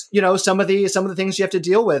 Just some of the things you have to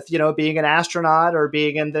deal with, being an astronaut or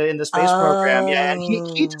being in the space program. Yeah, and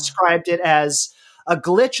he described it as a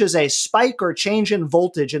glitch is a spike or change in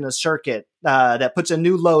voltage in a circuit that puts a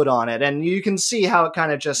new load on it, and you can see how it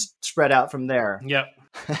kind of just spread out from there. Yep.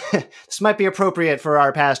 This might be appropriate for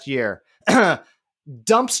our past year.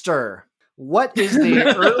 Dumpster. What is the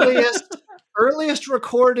earliest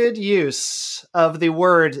recorded use of the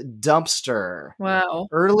word dumpster? Wow.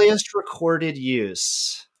 Earliest recorded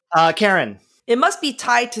use. Karen. It must be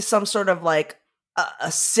tied to some sort of like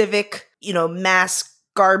a civic, mass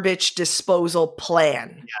garbage disposal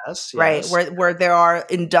plan. Yes. Right. Where there are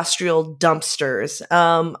industrial dumpsters.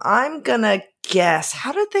 I'm gonna guess.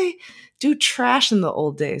 How did they do trash in the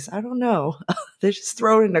old days? I don't know. They just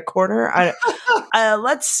throw it in a corner.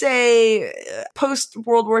 Let's say post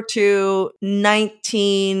World War II,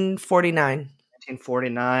 1949.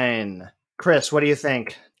 1949. Chris, what do you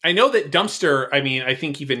think? I know that dumpster, I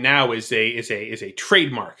think even now is a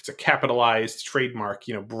trademark. It's a capitalized trademark,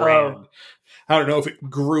 brand. Oh. I don't know if it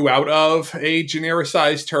grew out of a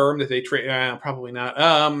genericized term that they trade. Probably not.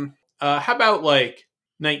 How about like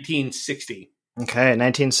 1960? Okay,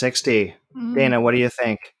 1960. Dana, what do you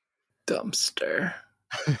think? Dumpster.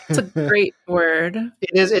 It's a great word.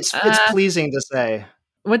 It is. It's pleasing to say.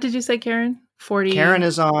 What did you say, Karen? 40. Karen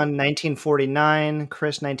is on 1949.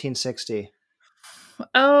 Chris, 1960.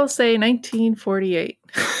 I'll say 1948.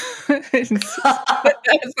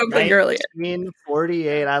 Something earlier.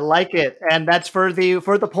 1948. I like it, and that's for the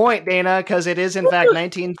point, Dana, because it is in fact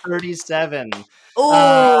 1937.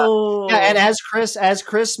 Oh, yeah, and as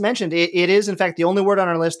Chris mentioned, it is in fact the only word on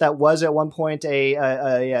our list that was at one point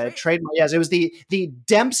a trademark. Yes, it was the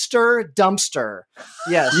Dempster dumpster.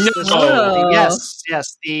 Yes,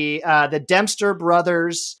 yes. The Dempster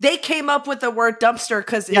brothers. They came up with the word dumpster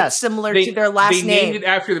because it's similar to their last name. They named it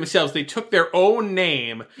after themselves. They took their own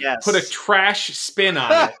name, put a trash spin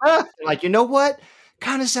on it. Like, you know what?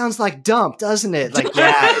 Kind of sounds like dump, doesn't it? Like,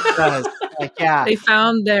 yeah, it does. Like, yeah. They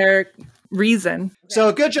found their reason.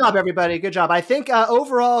 So good job, everybody. Good job. I think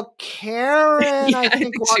overall, Karen, I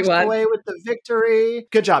think walks away with the victory.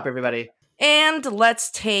 Good job, everybody. And let's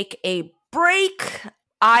take a break.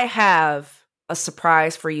 I have a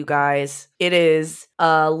surprise for you guys. It is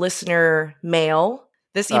listener mail.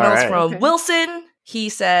 This email is from Wilson. He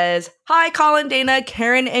says, "Hi, Colin, Dana,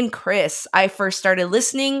 Karen, and Chris. I first started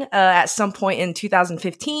listening at some point in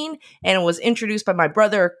 2015 and was introduced by my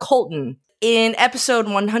brother, Colton. In episode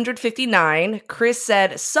 159, Chris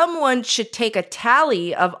said someone should take a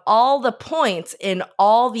tally of all the points in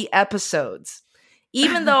all the episodes.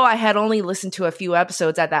 Even though I had only listened to a few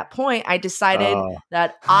episodes at that point, I decided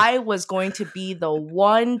that I was going to be the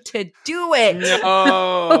one to do it."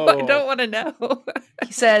 No. I don't want to know.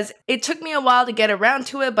 He says, "It took me a while to get around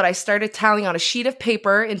to it, but I started tallying on a sheet of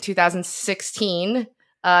paper in 2016.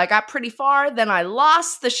 I got pretty far, then I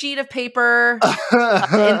lost the sheet of paper.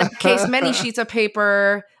 In that case, many sheets of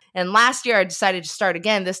paper. And last year I decided to start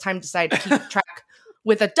again. This time decided to keep track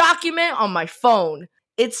with a document on my phone.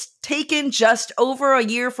 It's taken just over a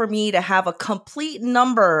year for me to have a complete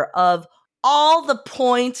number of all the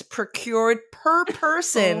points procured per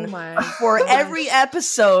person my for every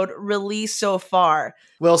episode released so far.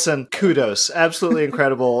 Wilson, kudos. Absolutely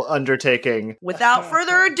incredible undertaking. Without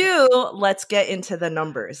further ado, let's get into the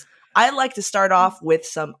numbers. I'd like to start off with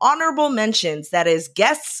some honorable mentions, that is,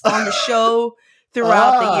 guests on the show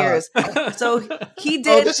throughout the years. So he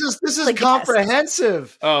did. This is the comprehensive.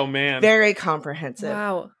 guests. Oh, man. Very comprehensive.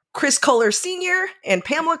 Wow. Chris Kohler Sr. and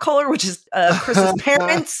Pamela Kohler, which is Chris's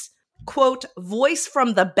parents, quote, voice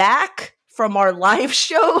from the back from our live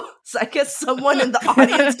show. So I guess someone in the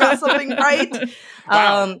audience got something right.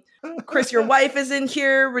 Wow. Chris, your wife is in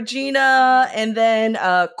here, Regina, and then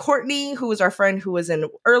Courtney, who was our friend who was in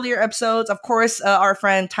earlier episodes. Of course, our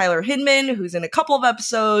friend Tyler Hinman, who's in a couple of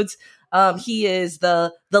episodes. He is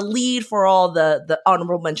the lead for all the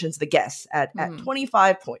honorable mentions, the guests, at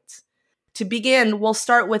 25 points. To begin, we'll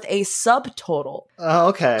start with a subtotal. Oh,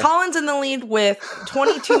 okay. Colin's in the lead with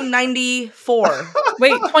 2294.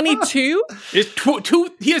 Wait, 22? He has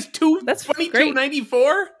That's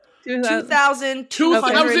 2294?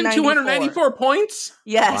 2,294 points?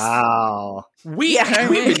 Yes. Wow. We've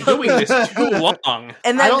been doing this too long.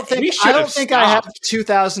 And then I don't think I have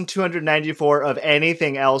 2,294 of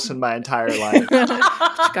anything else in my entire life.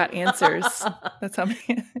 Got answers. That's how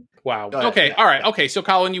many. Wow. Okay. All right. Okay. So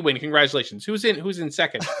Colin, you win. Congratulations. Who's in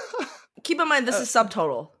second? keep in mind, this is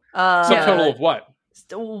subtotal. Subtotal of what?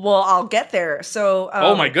 Well, I'll get there. So,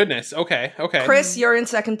 oh my goodness. Okay. Chris, you're in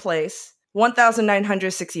second place,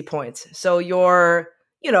 1,960 points. So you're,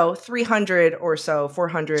 300 or so,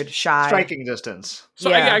 400 shy. Striking distance.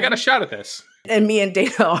 So I got a shot at this. And me and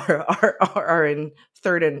Dana are in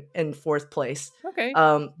third and fourth place. Okay.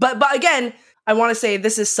 But again, I want to say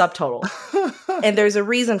this is subtotal. And there's a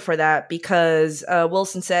reason for that, because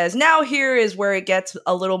Wilson says, now here is where it gets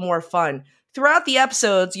a little more fun. Throughout the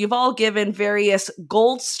episodes, you've all given various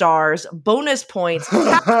gold stars, bonus points,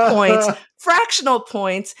 half points, fractional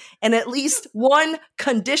points, and at least one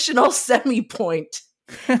conditional semi-point.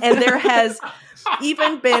 And there has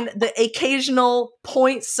even been the occasional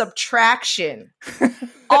point subtraction.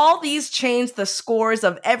 All these change the scores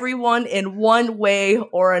of everyone in one way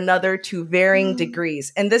or another to varying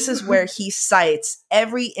degrees. And this is where he cites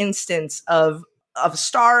every instance of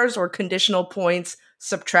stars or conditional points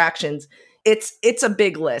subtractions. It's a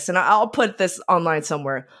big list, and I'll put this online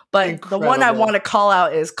somewhere. But Incredible. The one I want to call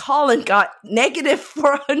out is Colin got negative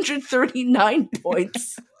 439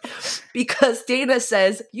 points because Dana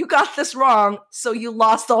says, you got this wrong, so you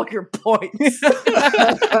lost all your points.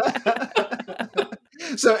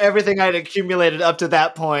 So everything I'd accumulated up to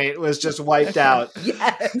that point was just wiped out.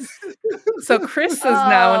 Yes. So Chris is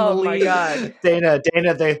now in the lead. Oh my God. Dana,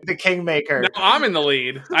 the kingmaker. No, I'm in the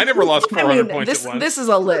lead. I never lost 400 points at once. This is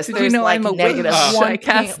a list. Did There's you know like I'm a negative witch? 1 I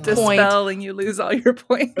cast a point. spell and you lose all your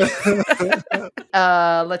points.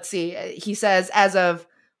 Let's see. He says, as of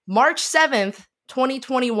March 7th,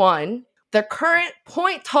 2021, the current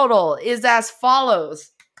point total is as follows.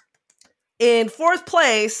 In fourth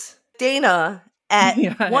place, Dana at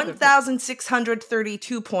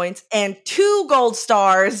 1,632 points and 2 gold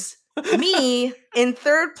stars. Me in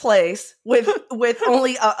third place with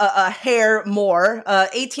only a hair more,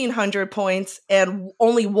 1,800 points and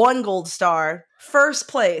only 1 gold star. First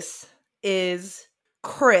place is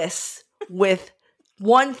Chris with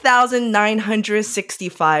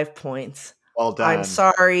 1,965 points. Well done. I'm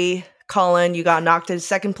sorry, Colin, you got knocked into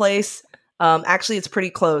second place. Actually, it's pretty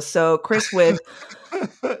close. So Chris with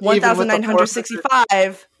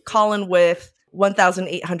 1,965, Colin with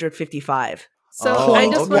 1,855. So I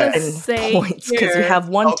just want to say points because you have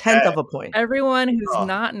 1/10 of a point. Everyone who's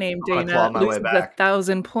not named I'm gonna Dana claw my way loses back.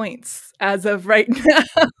 1,000 points as of right now.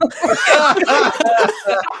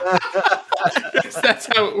 That's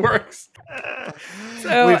how it works.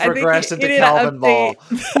 So We've I think regressed you into need to Calvin Ball.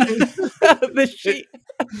 update the sheet.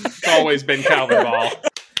 It's always been Calvin Ball.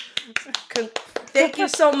 Thank you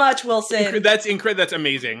so much, Wilson. That's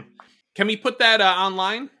amazing. Can we put that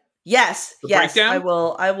online? Yes, breakdown? I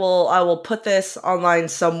will put this online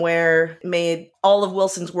somewhere. Made all of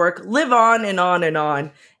Wilson's work live on and on and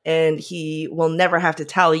on, and he will never have to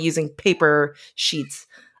tally using paper sheets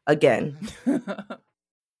again.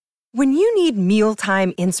 When you need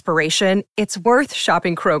mealtime inspiration, it's worth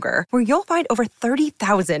shopping Kroger, where you'll find over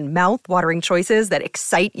 30,000 mouth-watering choices that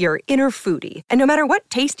excite your inner foodie. And no matter what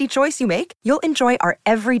tasty choice you make, you'll enjoy our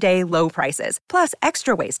everyday low prices, plus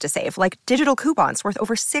extra ways to save, like digital coupons worth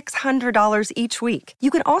over $600 each week. You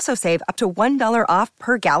can also save up to $1 off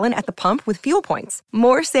per gallon at the pump with fuel points.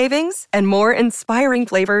 More savings and more inspiring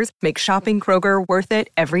flavors make shopping Kroger worth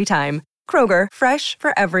it every time. Kroger, fresh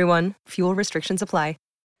for everyone. Fuel restrictions apply.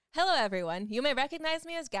 Hello, everyone. You may recognize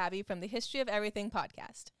me as Gabby from the History of Everything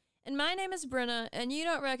podcast. And my name is Brenna, and you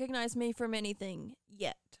don't recognize me from anything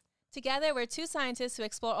yet. Together, we're two scientists who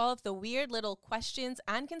explore all of the weird little questions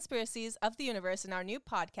and conspiracies of the universe in our new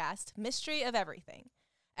podcast, Mystery of Everything.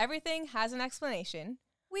 Everything has an explanation.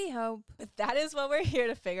 We hope. That is what we're here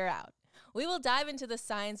to figure out. We will dive into the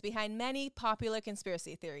science behind many popular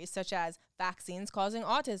conspiracy theories, such as vaccines causing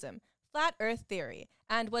autism, flat Earth theory,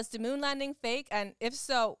 and was the moon landing fake? And if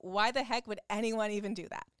so, why the heck would anyone even do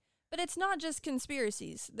that? But it's not just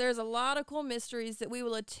conspiracies. There's a lot of cool mysteries that we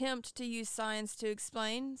will attempt to use science to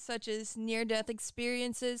explain, such as near-death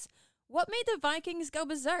experiences, what made the Vikings go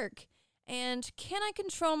berserk, and can I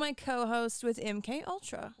control my co-host with MK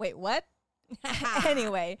Ultra? Wait, what?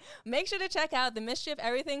 Anyway, make sure to check out the Mystery of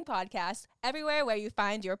Everything podcast everywhere where you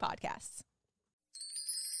find your podcasts.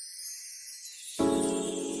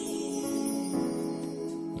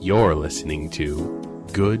 You're listening to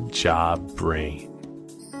Good Job Brain.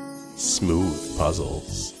 Smooth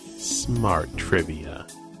puzzles, smart trivia.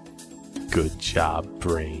 Good job,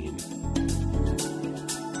 brain.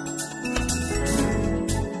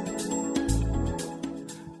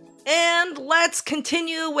 And let's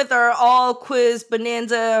continue with our all quiz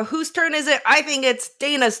bonanza. Whose turn is it? I think it's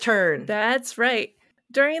Dana's turn. That's right.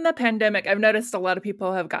 During the pandemic, I've noticed a lot of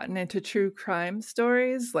people have gotten into true crime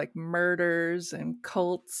stories like murders and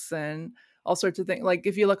cults and all sorts of things. Like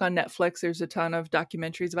if you look on Netflix, there's a ton of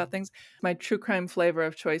documentaries about things. My true crime flavor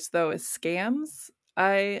of choice, though, is scams.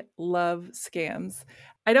 I love scams.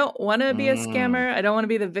 I don't want to be a scammer. I don't want to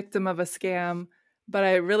be the victim of a scam, but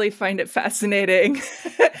I really find it fascinating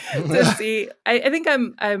to see. I think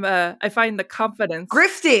I find the confidence.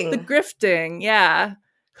 Grifting. The grifting, yeah.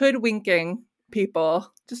 Hoodwinking people,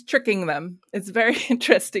 just tricking them. It's very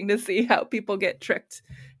interesting to see how people get tricked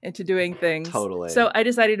into doing things. Totally. So I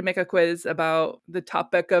decided to make a quiz about the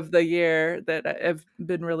topic of the year that I've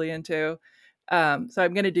been really into. So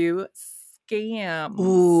I'm going to do scams.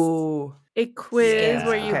 Ooh. A quiz Scams.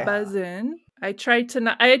 where you Okay. buzz in. I tried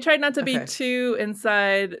not to be too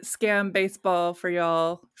inside scam baseball for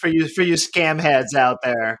y'all. For you scam heads out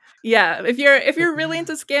there. Yeah, if you're really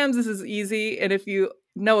into scams, this is easy, and if you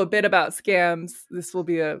know a bit about scams, this will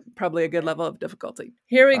be probably a good level of difficulty.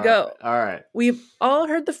 Here we go. All right. We've all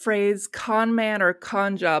heard the phrase con man or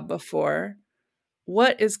con job before.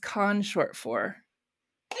 What is con short for?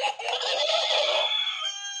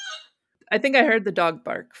 I think I heard the dog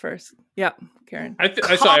bark first. Yeah, Karen. I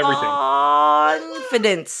saw everything.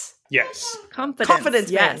 Confidence. Yes.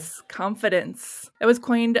 Confidence. man. Yes, confidence. It was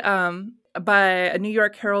coined by a New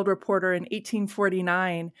York Herald reporter in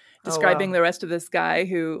 1849, describing the rest of this guy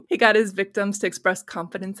who he got his victims to express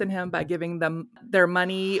confidence in him by giving them their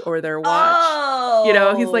money or their watch. Oh. You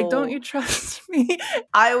know, he's like, "Don't you trust me?"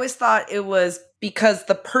 I always thought it was because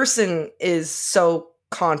the person is so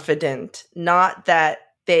confident, not that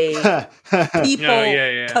people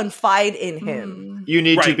confide in him. You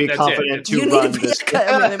need to be confident to run this. Is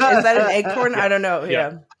that an acorn? I don't know.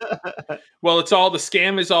 Yeah. Well, it's all the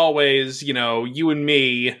scam is always, you and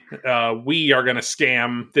me, we are going to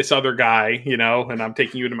scam this other guy, and I'm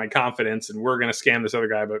taking you into my confidence and we're going to scam this other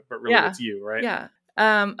guy, but really it's you, right? Yeah.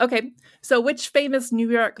 Okay. So which famous New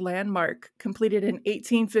York landmark completed in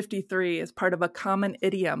 1853 is part of a common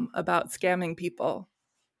idiom about scamming people?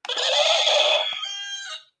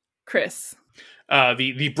 Chris.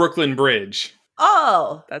 The Brooklyn Bridge.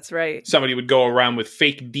 Oh, that's right. Somebody would go around with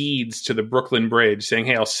fake deeds to the Brooklyn Bridge saying,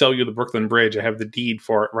 "Hey, I'll sell you the Brooklyn Bridge. I have the deed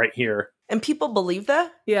for it right here." And people believe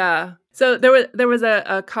that? Yeah. So there was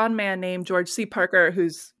a con man named George C. Parker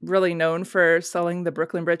who's really known for selling the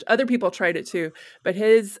Brooklyn Bridge. Other people tried it too, but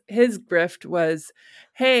his grift was,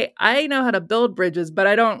 "Hey, I know how to build bridges, but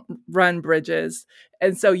I don't run bridges.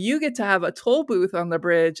 And so you get to have a toll booth on the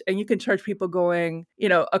bridge and you can charge people going,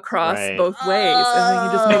 across both ways. And then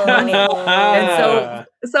you just make money." And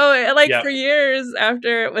so for years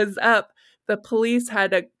after it was up, the police had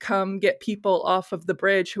to come get people off of the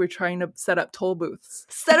bridge who were trying to set up toll booths.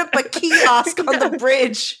 Set up a kiosk on the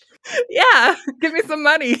bridge. Yeah, give me some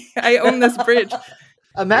money. I own this bridge.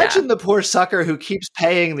 Imagine the poor sucker who keeps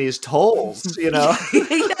paying these tolls,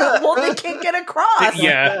 Well, they can't get across.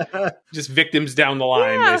 Yeah. Just victims down the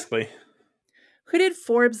line, basically. Who did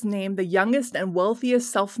Forbes name the youngest and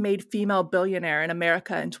wealthiest self-made female billionaire in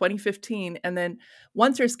America in 2015? And then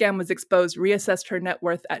once her scam was exposed, reassessed her net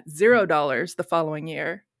worth at $0 the following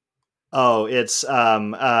year? Oh, it's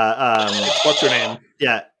what's her name?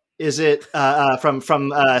 Yeah. Is it from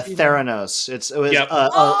Theranos? It was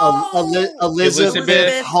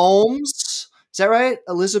Elizabeth Holmes. Is that right?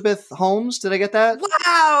 Elizabeth Holmes? Did I get that?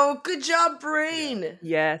 Wow. Good job, brain.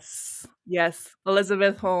 Yes. Yes,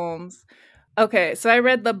 Elizabeth Holmes. Okay, so I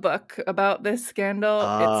read the book about this scandal.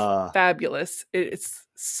 It's fabulous. It's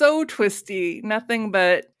so twisty, nothing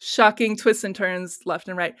but shocking twists and turns left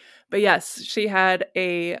and right. But yes, she had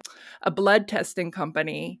a blood testing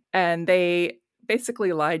company, and they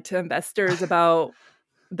basically lied to investors about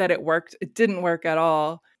that it worked. It didn't work at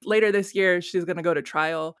all. Later this year, she's going to go to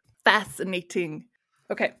trial. Fascinating.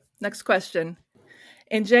 Okay, next question.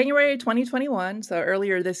 In January 2021, so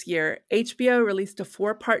earlier this year, HBO released a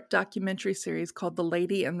 4-part documentary series called The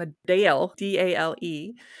Lady and the Dale,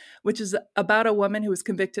 D-A-L-E, which is about a woman who was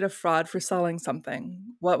convicted of fraud for selling something.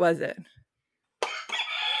 What was it?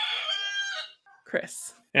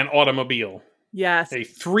 Chris. An automobile. Yes. A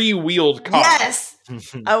 3-wheeled car. Yes!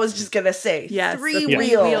 I was just going to say, yes,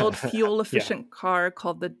 3-wheeled fuel-efficient car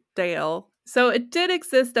called the Dale. So it did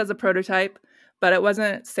exist as a prototype, but it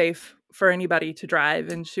wasn't safe for anybody to drive,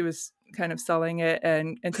 and she was kind of selling it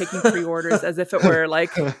and taking pre-orders as if it were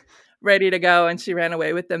like ready to go, and she ran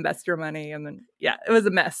away with the investor money, and then it was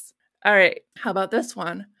a mess. All right, how about this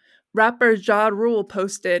one? Rapper Ja Rule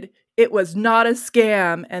posted, "It was not a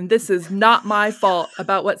scam, and this is not my fault,"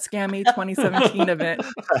 about what Scammy 2017 event.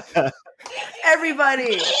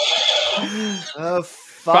 Everybody! A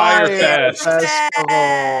Fire Festival.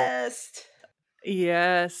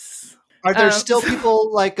 Yes. Are there still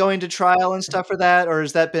people like going to trial and stuff for that, or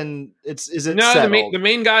has that been? Is it? No, settled? the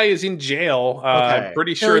main guy is in jail. Okay. I'm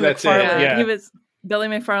pretty sure that's it. Yeah. Billy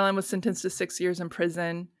McFarland was sentenced to 6 years in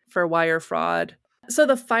prison for wire fraud. So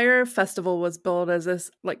the Fire Festival was billed as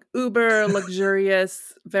this like uber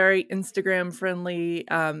luxurious, very Instagram friendly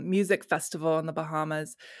music festival in the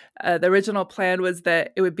Bahamas. The original plan was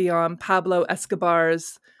that it would be on Pablo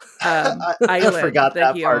Escobar's island. I forgot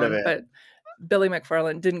that he part owned, of it. But Billy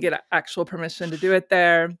McFarland didn't get actual permission to do it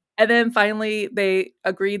there. And then finally they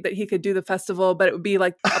agreed that he could do the festival, but it would be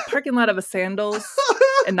like a parking lot of a Sandals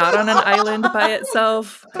and not on an island by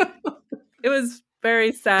itself. It was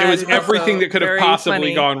very sad. It was everything that could have possibly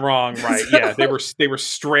funny. gone wrong, right? Yeah, they were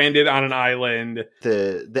stranded on an island.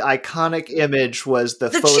 The iconic image was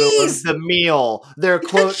the photo cheese! of the meal, their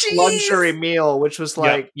quote luxury meal, which was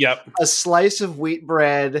like a slice of wheat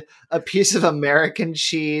bread, a piece of American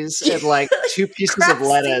cheese, and like 2 pieces of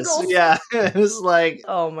lettuce. Singles. Yeah, it was like,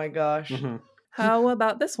 oh my gosh. Mm-hmm. How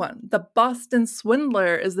about this one? The Boston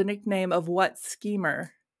Swindler is the nickname of what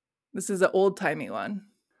schemer? This is an old-timey one.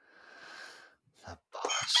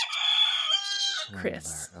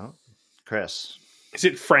 Chris. Oh, Chris. Is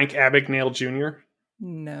it Frank Abagnale Jr.?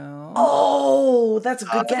 No. Oh, that's a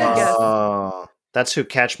good guess. Oh, that's who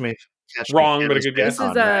Catch Me. Wrong, but a good guess.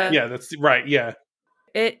 Right? Yeah, that's right. Yeah.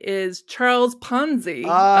 It is Charles Ponzi of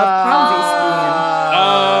Ponzi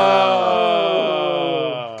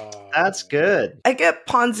scheme. That's good. I get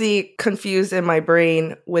Ponzi confused in my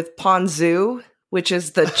brain with ponzu, which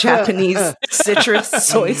is the Japanese citrus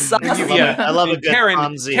soy sauce. I love a good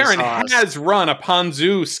Ponzi Karen sauce. has run a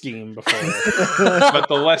Ponzu scheme before, but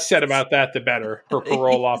the less said about that, the better. Her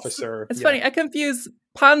parole officer. It's funny. I confuse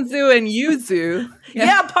ponzu and yuzu.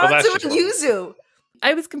 Yeah, ponzu and yuzu.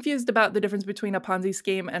 I was confused about the difference between a Ponzi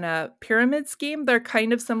scheme and a pyramid scheme. They're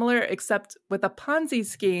kind of similar, except with a Ponzi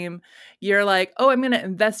scheme, you're like, oh, I'm going to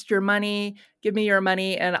invest your money. Give me your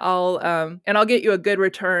money, and I'll get you a good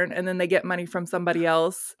return. And then they get money from somebody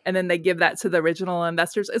else, and then they give that to the original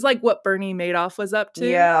investors. It's like what Bernie Madoff was up to.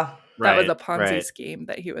 Yeah, that was a Ponzi scheme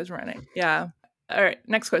that he was running. Yeah. All right.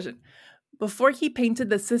 Next question. Before he painted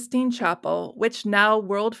the Sistine Chapel, which now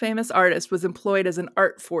world-famous artist was employed as an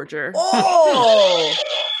art forger? Oh!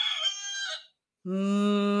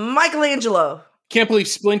 Michelangelo. Can't believe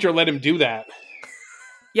Splinter let him do that.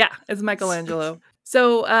 Yeah, it's Michelangelo.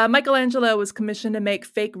 So Michelangelo was commissioned to make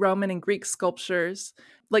fake Roman and Greek sculptures.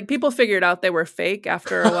 Like, people figured out they were fake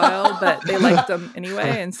after a while, but they liked them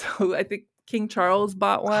anyway. And so I think King Charles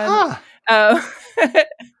bought one.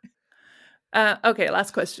 Okay,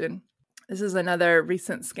 last question. This is another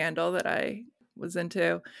recent scandal that I was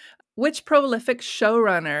into. Which prolific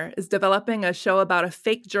showrunner is developing a show about a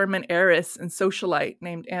fake German heiress and socialite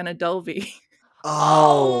named Anna Delvey?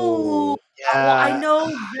 Oh, yeah. Well, I know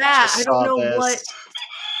that. I don't know what.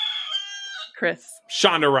 Chris.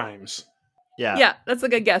 Shonda Rhimes. Yeah, that's a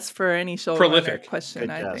good guess for any showrunner Prolific question,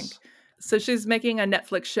 Good I guess. think. So she's making a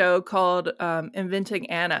Netflix show called Inventing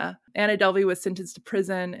Anna. Anna Delvey was sentenced to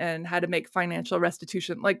prison and had to make financial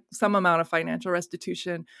restitution, like some amount of financial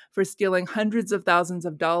restitution, for stealing hundreds of thousands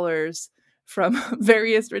of dollars from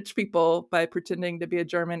various rich people by pretending to be a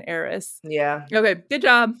German heiress. Yeah. Okay, good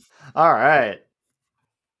job. All right.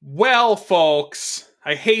 Well, folks,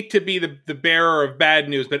 I hate to be the bearer of bad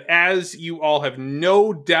news, but as you all have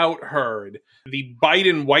no doubt heard, the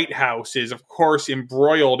Biden White House is, of course,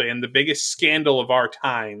 embroiled in the biggest scandal of our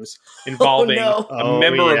times involving a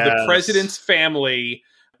member of the president's family.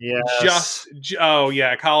 Yes.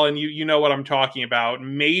 Colin, you know what I'm talking about.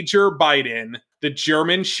 Major Biden, the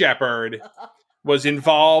German Shepherd, was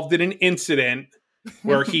involved in an incident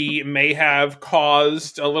where he may have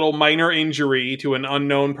caused a little minor injury to an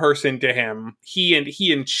unknown person to him. He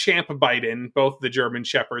and Champ Biden, both the German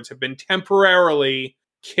Shepherds, have been temporarily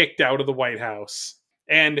kicked out of the White House.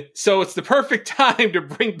 And so it's the perfect time to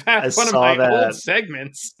bring back one of my old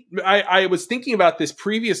segments. I was thinking about this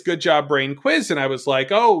previous Good Job Brain quiz, and I was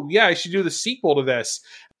like, oh, yeah, I should do the sequel to this.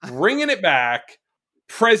 Bringing it back.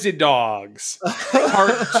 Prezi-Dogs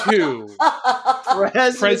Part 2.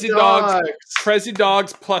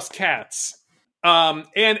 Prezi-Dogs plus cats. And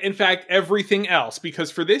in fact, everything else.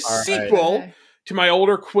 Because for this sequel to my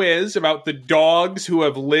older quiz about the dogs who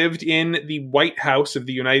have lived in the White House of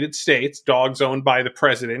the United States, dogs owned by the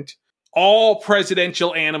president, all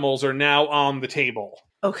presidential animals are now on the table.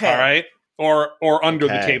 Okay. All right? Or under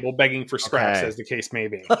the table, begging for scraps, as the case may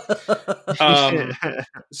be.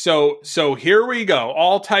 So here we go.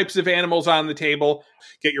 All types of animals on the table.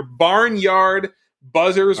 Get your barnyard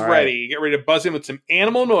buzzers ready. Get ready to buzz in with some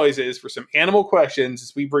animal noises for some animal questions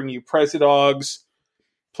as we bring you Prezi-Dogs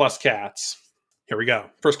plus cats. Here we go.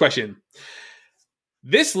 First question.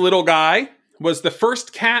 This little guy was the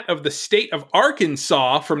first cat of the state of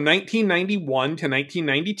Arkansas from 1991 to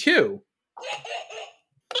 1992.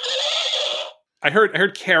 I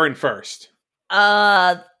heard Karen first.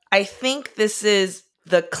 I think this is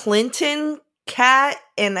the Clinton cat,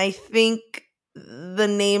 and I think the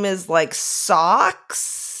name is like Socks.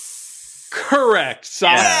 Correct.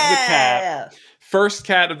 Socks the cat. First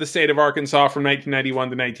cat of the state of Arkansas from 1991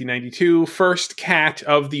 to 1992. First cat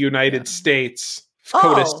of the United States.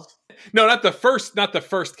 Oh. No, not the first cat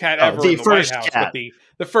ever in the White House, but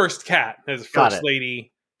the first cat as first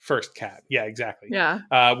lady. First cat. Yeah, exactly. Yeah.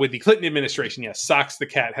 With the Clinton administration, yes. Socks the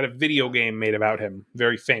cat had a video game made about him.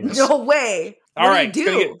 Very famous. No way. What do you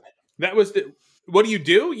do? That was the... What do you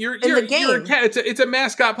do? You're a cat. It's a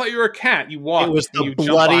mascot play. You're a cat. You walk. It was the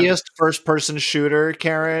bloodiest first-person shooter,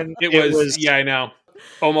 Karen. It was. Yeah, I know.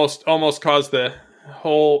 Almost caused the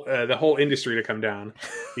whole industry to come down.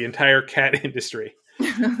 The entire cat industry.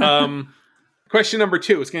 Question number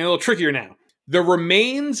 2. It's getting a little trickier now. The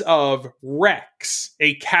remains of Rex,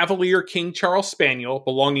 a Cavalier King Charles Spaniel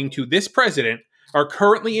belonging to this president, are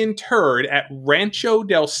currently interred at Rancho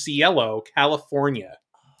del Cielo, California.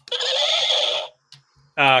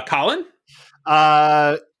 Colin?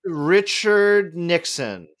 Richard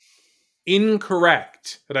Nixon.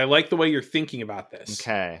 Incorrect, but I like the way you're thinking about this.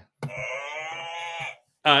 Okay.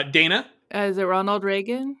 Dana? Is it Ronald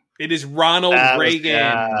Reagan? It is Ronald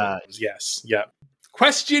Reagan. Yes. Yep.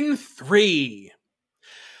 Question 3.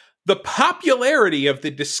 The popularity of the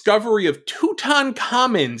discovery of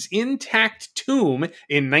Tutankhamun's intact tomb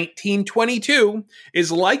in 1922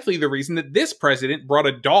 is likely the reason that this president brought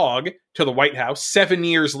a dog to the White House 7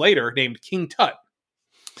 years later named King Tut.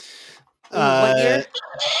 What year?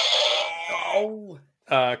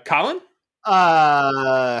 Colin?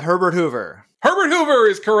 Herbert Hoover. Herbert Hoover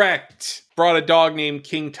is correct. Brought a dog named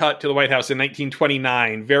King Tut to the White House in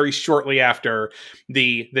 1929, very shortly after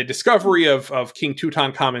the discovery of King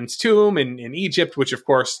Tutankhamun's tomb in Egypt, which of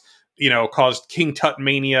course, caused King Tut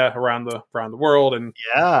mania around the world. And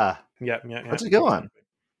yeah. That's a good one.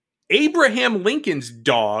 Abraham Lincoln's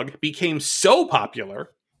dog became so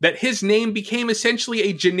popular that his name became essentially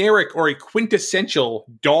a generic or a quintessential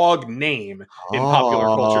dog name in popular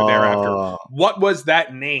culture thereafter. What was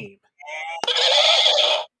that name?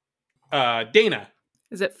 Dana.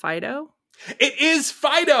 Is it Fido? It is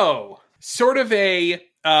Fido. Sort of a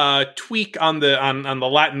tweak on the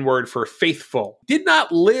Latin word for faithful. Did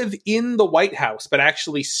not live in the White House, but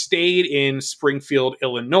actually stayed in Springfield,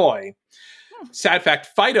 Illinois. Sad fact,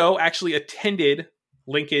 Fido actually attended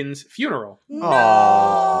Lincoln's funeral.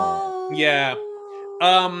 No. Yeah.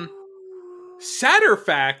 Sadder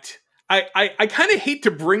fact, I kind of hate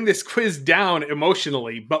to bring this quiz down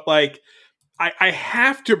emotionally, but I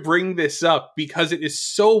have to bring this up because it is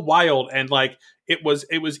so wild and it was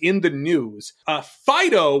in the news.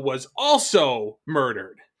 Fido was also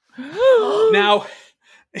murdered. Now,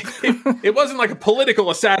 it wasn't like a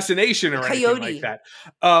political assassination or anything like that.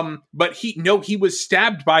 But he was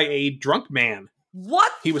stabbed by a drunk man.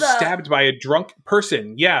 What? He was stabbed by a drunk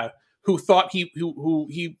person. Yeah, who thought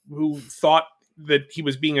who thought that he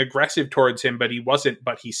was being aggressive towards him, but he wasn't.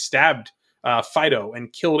 But he stabbed Fido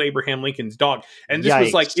and killed Abraham Lincoln's dog. And this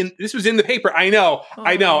was like this was in the paper. I know.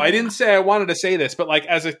 I didn't say I wanted to say this, but like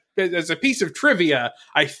as a piece of trivia,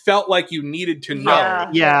 I felt like you needed to know.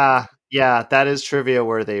 Yeah, that is trivia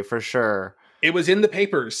worthy for sure. It was in the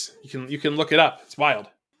papers. You can look it up. It's wild.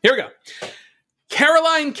 Here we go.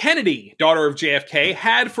 Caroline Kennedy, daughter of JFK,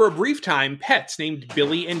 had for a brief time pets named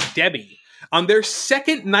Billy and Debbie. On their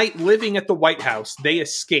second night living at the White House, they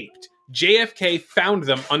escaped. JFK found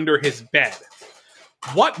them under his bed.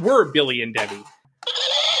 What were Billy and Debbie?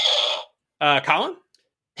 Colin?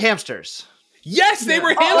 Hamsters. Yes, they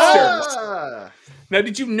were hamsters. Now,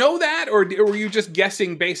 did you know that, or were you just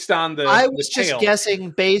guessing based on the I was the just tale?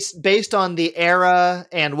 guessing based on the era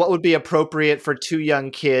and what would be appropriate for two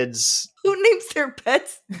young kids. Who names their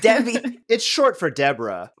pets Debbie? It's short for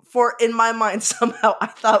Deborah. For, in my mind, somehow I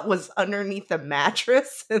thought was underneath a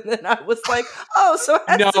mattress. And then I was like, oh, so it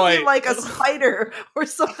has to be like a spider or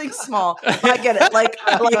something small. I get it. Like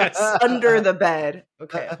under the bed.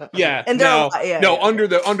 Okay. Yeah. And under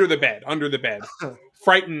the bed.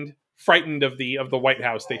 Frightened of the White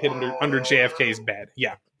House. They hid under JFK's bed.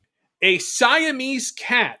 Yeah. A Siamese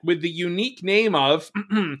cat with the unique name of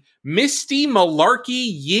Misty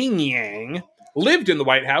Malarkey Yin Yang lived in the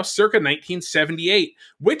White House circa 1978.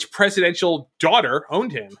 Which presidential daughter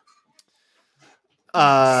owned him?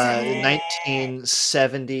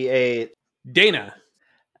 1978. Dana.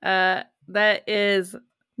 That is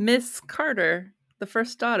Miss Carter, the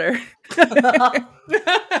first daughter.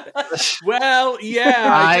 Well, yeah.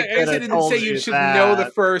 I didn't say you should that. know the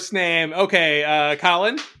first name. Okay,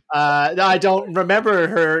 Colin? No, I don't remember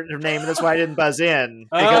her name. That's why I didn't buzz in.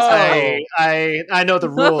 Because I know the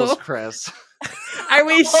rules, Chris. Are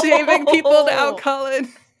we shaving people now, Colin?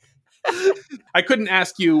 I couldn't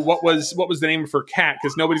ask you what was the name of her cat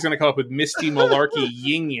because nobody's going to come up with Misty Malarkey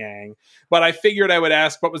Yin Yang. But I figured I would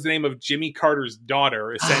ask what was the name of Jimmy Carter's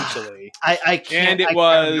daughter, essentially. I can't. And it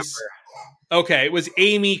was okay. It was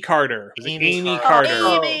Amy Carter. Amy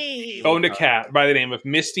Carter owned a cat by the name of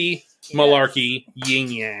Misty Malarkey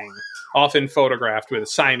Yin Yang, often photographed with a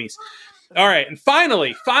Siamese. All right, and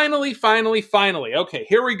finally. Okay,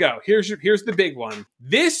 here we go. Here's the big one.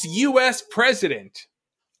 This U.S. president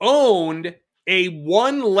owned a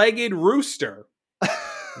one-legged rooster,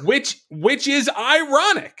 which is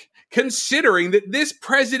ironic, considering that this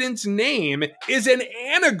president's name is an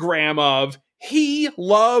anagram of "He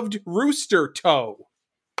loved rooster toe."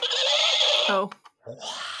 Oh,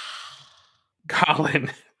 Colin.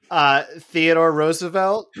 Theodore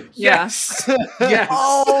Roosevelt. Yes. Yes.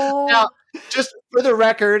 Oh. Now, just for the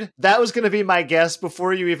record, that was going to be my guess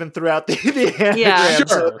before you even threw out the anagram. Yeah, sure.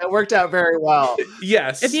 So that worked out very well.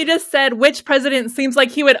 Yes. if you just said which president seems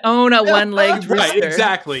like he would own a one-legged rooster. Right,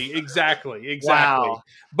 exactly. Wow.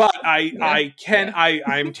 But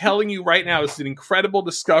I'm telling you right now, it's an incredible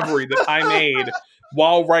discovery that I made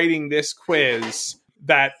while writing this quiz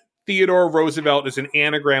that Theodore Roosevelt is an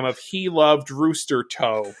anagram of "He loved rooster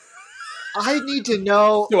toe." I need to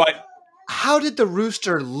know. How did the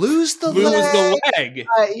rooster lose the leg?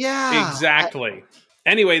 Yeah. Exactly.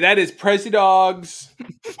 Anyway, that is Presidogs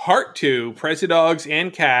Part 2. Presidogs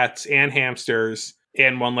and cats and hamsters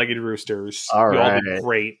and one-legged roosters. All right. You all did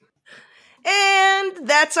great. And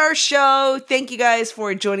that's our show. Thank you guys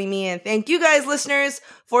for joining me, and thank you guys, listeners,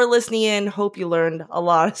 for listening in. Hope you learned a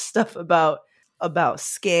lot of stuff about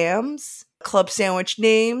scams, club sandwich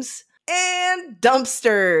names, and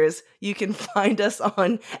dumpsters. You can find us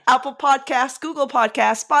on Apple Podcasts, Google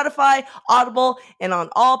Podcasts, Spotify, Audible, and on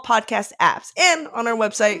all podcast apps, and on our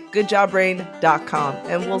website, goodjobbrain.com.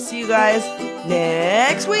 And we'll see you guys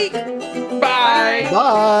next week. Bye.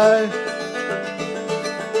 Bye.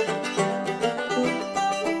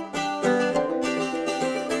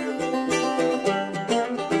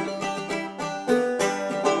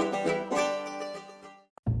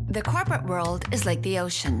 The corporate world is like the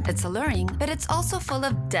ocean. It's alluring, but it's also full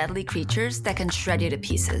of deadly creatures that can shred you to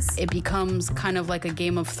pieces. It becomes kind of like a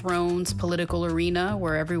Game of Thrones political arena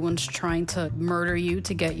where everyone's trying to murder you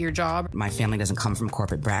to get your job. My family doesn't come from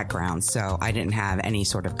corporate background, so I didn't have any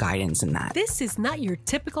sort of guidance in that. This is not your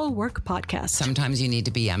typical work podcast. Sometimes you need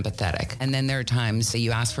to be empathetic. And then there are times that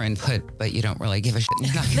you ask for input, but you don't really give a shit.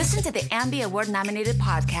 Listen to the Ambie Award-nominated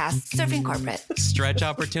podcast, Surfing Corporate. Stretch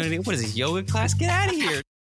opportunity? What is this, yoga class? Get out of here.